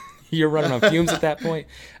 you're running on fumes at that point.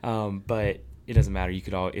 But it doesn't matter. You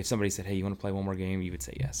could if somebody said, "Hey, you want to play one more game?" You would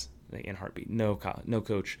say yes, like, in a heartbeat. No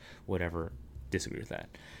coach would ever disagree with that.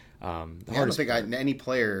 I don't think any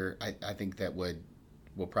player I think that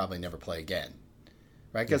will probably never play again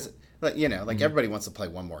right? Because everybody wants to play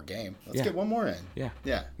one more game. Let's get one more in.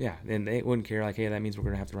 Yeah. And they wouldn't care like, hey, that means we're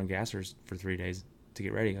gonna have to run gassers for 3 days to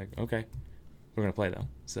get ready. Like, okay, we're gonna play though.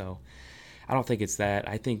 So I don't think it's that.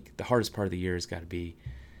 I think the hardest part of the year has got to be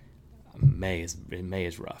May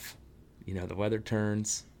is rough. The weather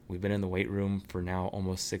turns. We've been in the weight room for now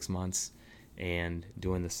almost 6 months and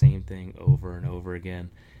doing the same thing over and over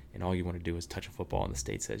again. And all you want to do is touch a football, and the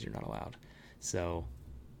state says you're not allowed. So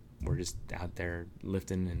we're just out there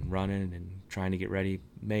lifting and running and trying to get ready.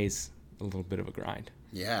 May's a little bit of a grind.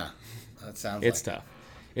 Yeah, that sounds it's tough.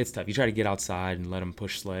 It's tough. You try to get outside and let them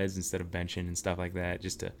push sleds instead of benching and stuff like that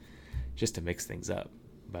just to mix things up.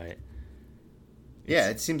 But yeah,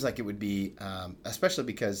 it seems like it would be, especially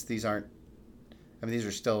because these are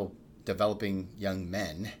still developing young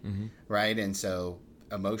men, right? And so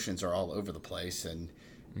emotions are all over the place, and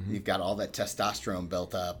you've got all that testosterone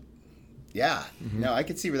built up. Yeah, no, I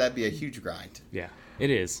could see where that'd be a huge grind. Yeah, it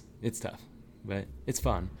is. It's tough, but it's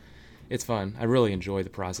fun. It's fun. I really enjoy the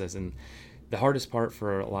process, and the hardest part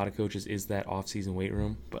for a lot of coaches is that off-season weight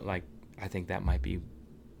room. But I think that might be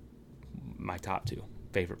my top 2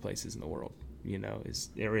 favorite places in the world. In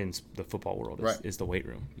the football world is the weight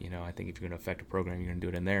room. I think if you're going to affect a program, you're going to do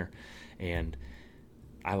it in there. And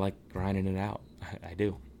I like grinding it out. I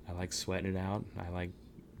do. I like sweating it out. I like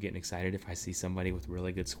getting excited if I see somebody with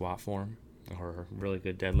really good squat form or really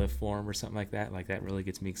good deadlift form or something like that. Like, that really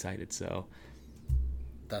gets me excited. So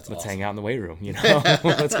let's awesome. Hang out in the weight room.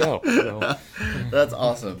 Let's go. So. That's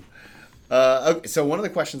awesome. Okay, so one of the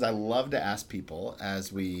questions I love to ask people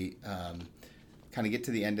as we kind of get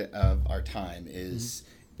to the end of our time is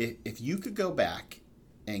if you could go back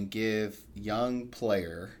and give young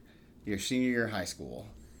player, your senior year of high school,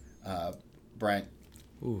 Brent,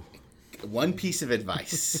 one piece of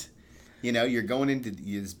advice. You're going into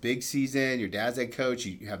this big season, your dad's head coach,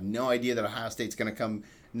 you have no idea that Ohio State's going to come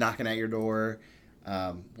knocking at your door.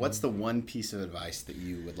 What's the one piece of advice that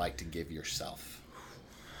you would like to give yourself?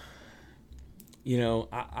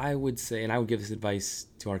 I would say, and I would give this advice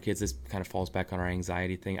to our kids, this kind of falls back on our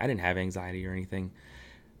anxiety thing. I didn't have anxiety or anything,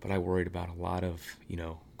 but I worried about a lot of,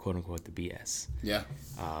 quote unquote, the BS. Yeah.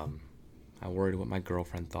 I worried what my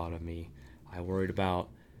girlfriend thought of me. I worried about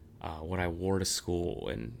what I wore to school,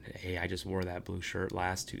 and hey, I just wore that blue shirt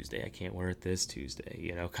last Tuesday. I can't wear it this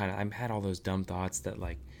Tuesday. I had all those dumb thoughts that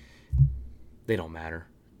they don't matter.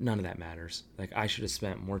 None of that matters. I should have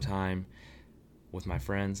spent more time with my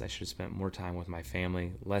friends. I should have spent more time with my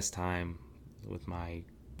family, less time with my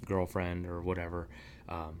girlfriend or whatever.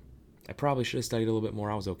 I probably should have studied a little bit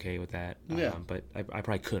more. I was okay with that. Yeah. But I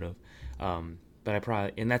probably could have. But I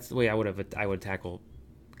probably, and that's the way I would tackle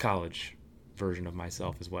college version of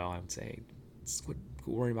myself as well. I would say, quit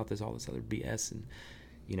worrying about all this other BS, and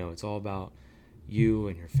it's all about you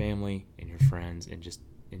and your family and your friends, and just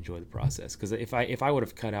enjoy the process. Because if I would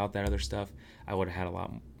have cut out that other stuff, I would have had a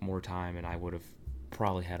lot more time, and I would have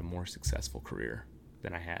probably had a more successful career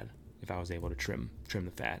than I had if I was able to trim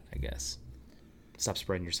the fat, I guess. Stop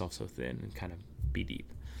spreading yourself so thin and kind of be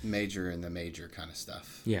deep. Major in the major kind of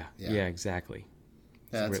stuff. Yeah, exactly.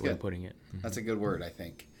 That's a great good way of putting it. Mm-hmm. That's a good word, I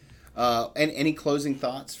think. And any closing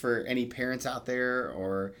thoughts for any parents out there,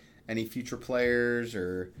 or any future players,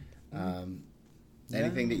 or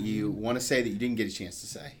anything that you want to say that you didn't get a chance to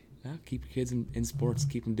say? Yeah, keep your kids in sports.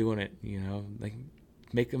 Keep them doing it.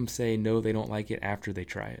 Make them say no, they don't like it after they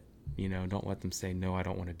try it. Don't let them say no, I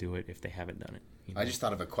don't want to do it if they haven't done it. I just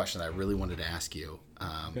thought of a question that I really wanted to ask you.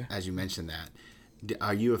 As you mentioned that,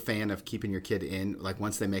 are you a fan of keeping your kid in,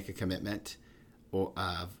 once they make a commitment, or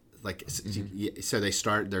so they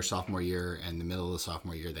start their sophomore year, and in the middle of the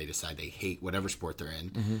sophomore year they decide they hate whatever sport they're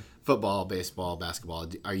in, football, baseball, basketball.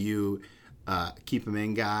 Are you keep them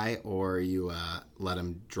in guy, or are you let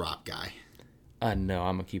them drop guy? No,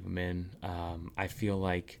 I'm gonna keep them in. I feel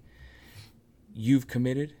like you've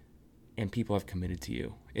committed, and people have committed to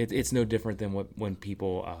you. It's no different than when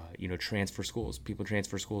people transfer schools. People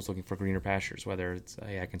transfer schools looking for greener pastures, whether it's,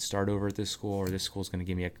 hey, I can start over at this school, or this school's going to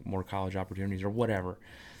give me more college opportunities, or whatever.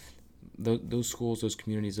 Those schools, those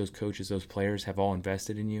communities, those coaches, those players have all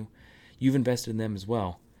invested in you. You've invested in them as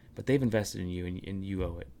well, but they've invested in you, and you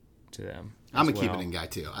owe it to them. I'm a keep it in guy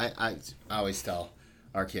too. I always tell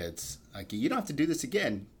our kids, you don't have to do this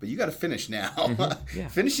again, but you got to finish now. Yeah.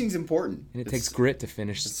 Finishing's important, and it takes grit to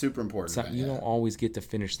finish. It's super important. You don't always get to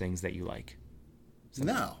finish things that you like. So.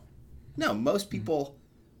 No. Most people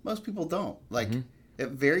don't.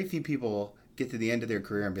 Very few people get to the end of their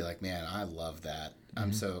career and be like, man, I love that.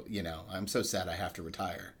 I'm so sad I have to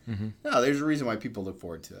retire. No, there's a reason why people look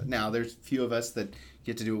forward to it. Now, there's a few of us that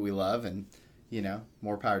get to do what we love, and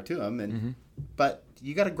more power to them. But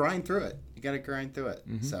you got to grind through it. You got to grind through it.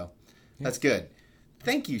 So that's good.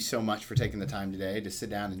 Thank you so much for taking the time today to sit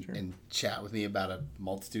down and chat with me about a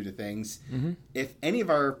multitude of things. If any of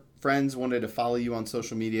our friends wanted to follow you on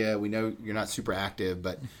social media, we know you're not super active,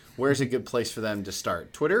 but where's a good place for them to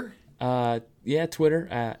start? Twitter? Twitter,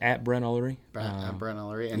 at Brent Ullery. At Brent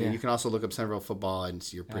Ullery. And then you can also look up Centerville Football,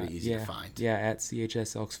 and you're pretty easy to find. Yeah, at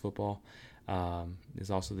CHS Elks Football. There's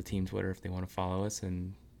also the team Twitter if they want to follow us.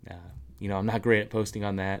 And, I'm not great at posting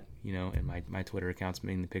on that, and my Twitter account's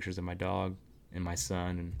mainly pictures of my dog and my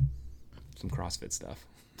son and some CrossFit stuff.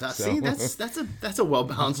 See, that's a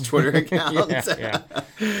well-balanced Twitter account. Yeah.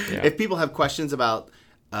 If people have questions about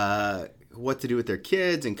what to do with their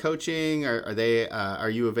kids and coaching, are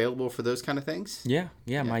you available for those kind of things? Yeah.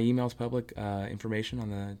 My email's public information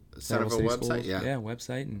on the Centerville website. Schools,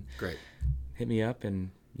 website, and great. Hit me up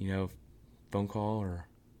and phone call or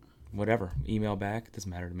whatever, email back. It doesn't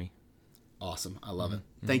matter to me. Awesome. I love it.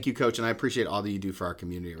 Thank you, Coach, and I appreciate all that you do for our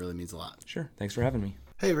community. It really means a lot. Sure. Thanks for having me.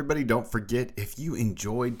 Hey, everybody, don't forget, if you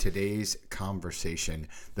enjoyed today's conversation,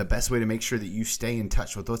 the best way to make sure that you stay in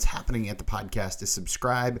touch with what's happening at the podcast is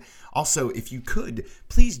subscribe. Also, if you could,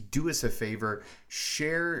 please do us a favor,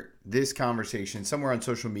 share this conversation somewhere on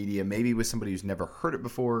social media, maybe with somebody who's never heard it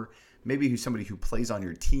before, maybe who's somebody who plays on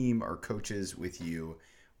your team or coaches with you.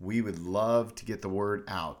 We would love to get the word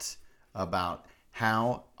out about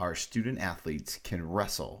how our student athletes can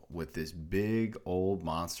wrestle with this big old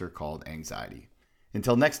monster called anxiety.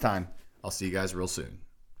 Until next time, I'll see you guys real soon.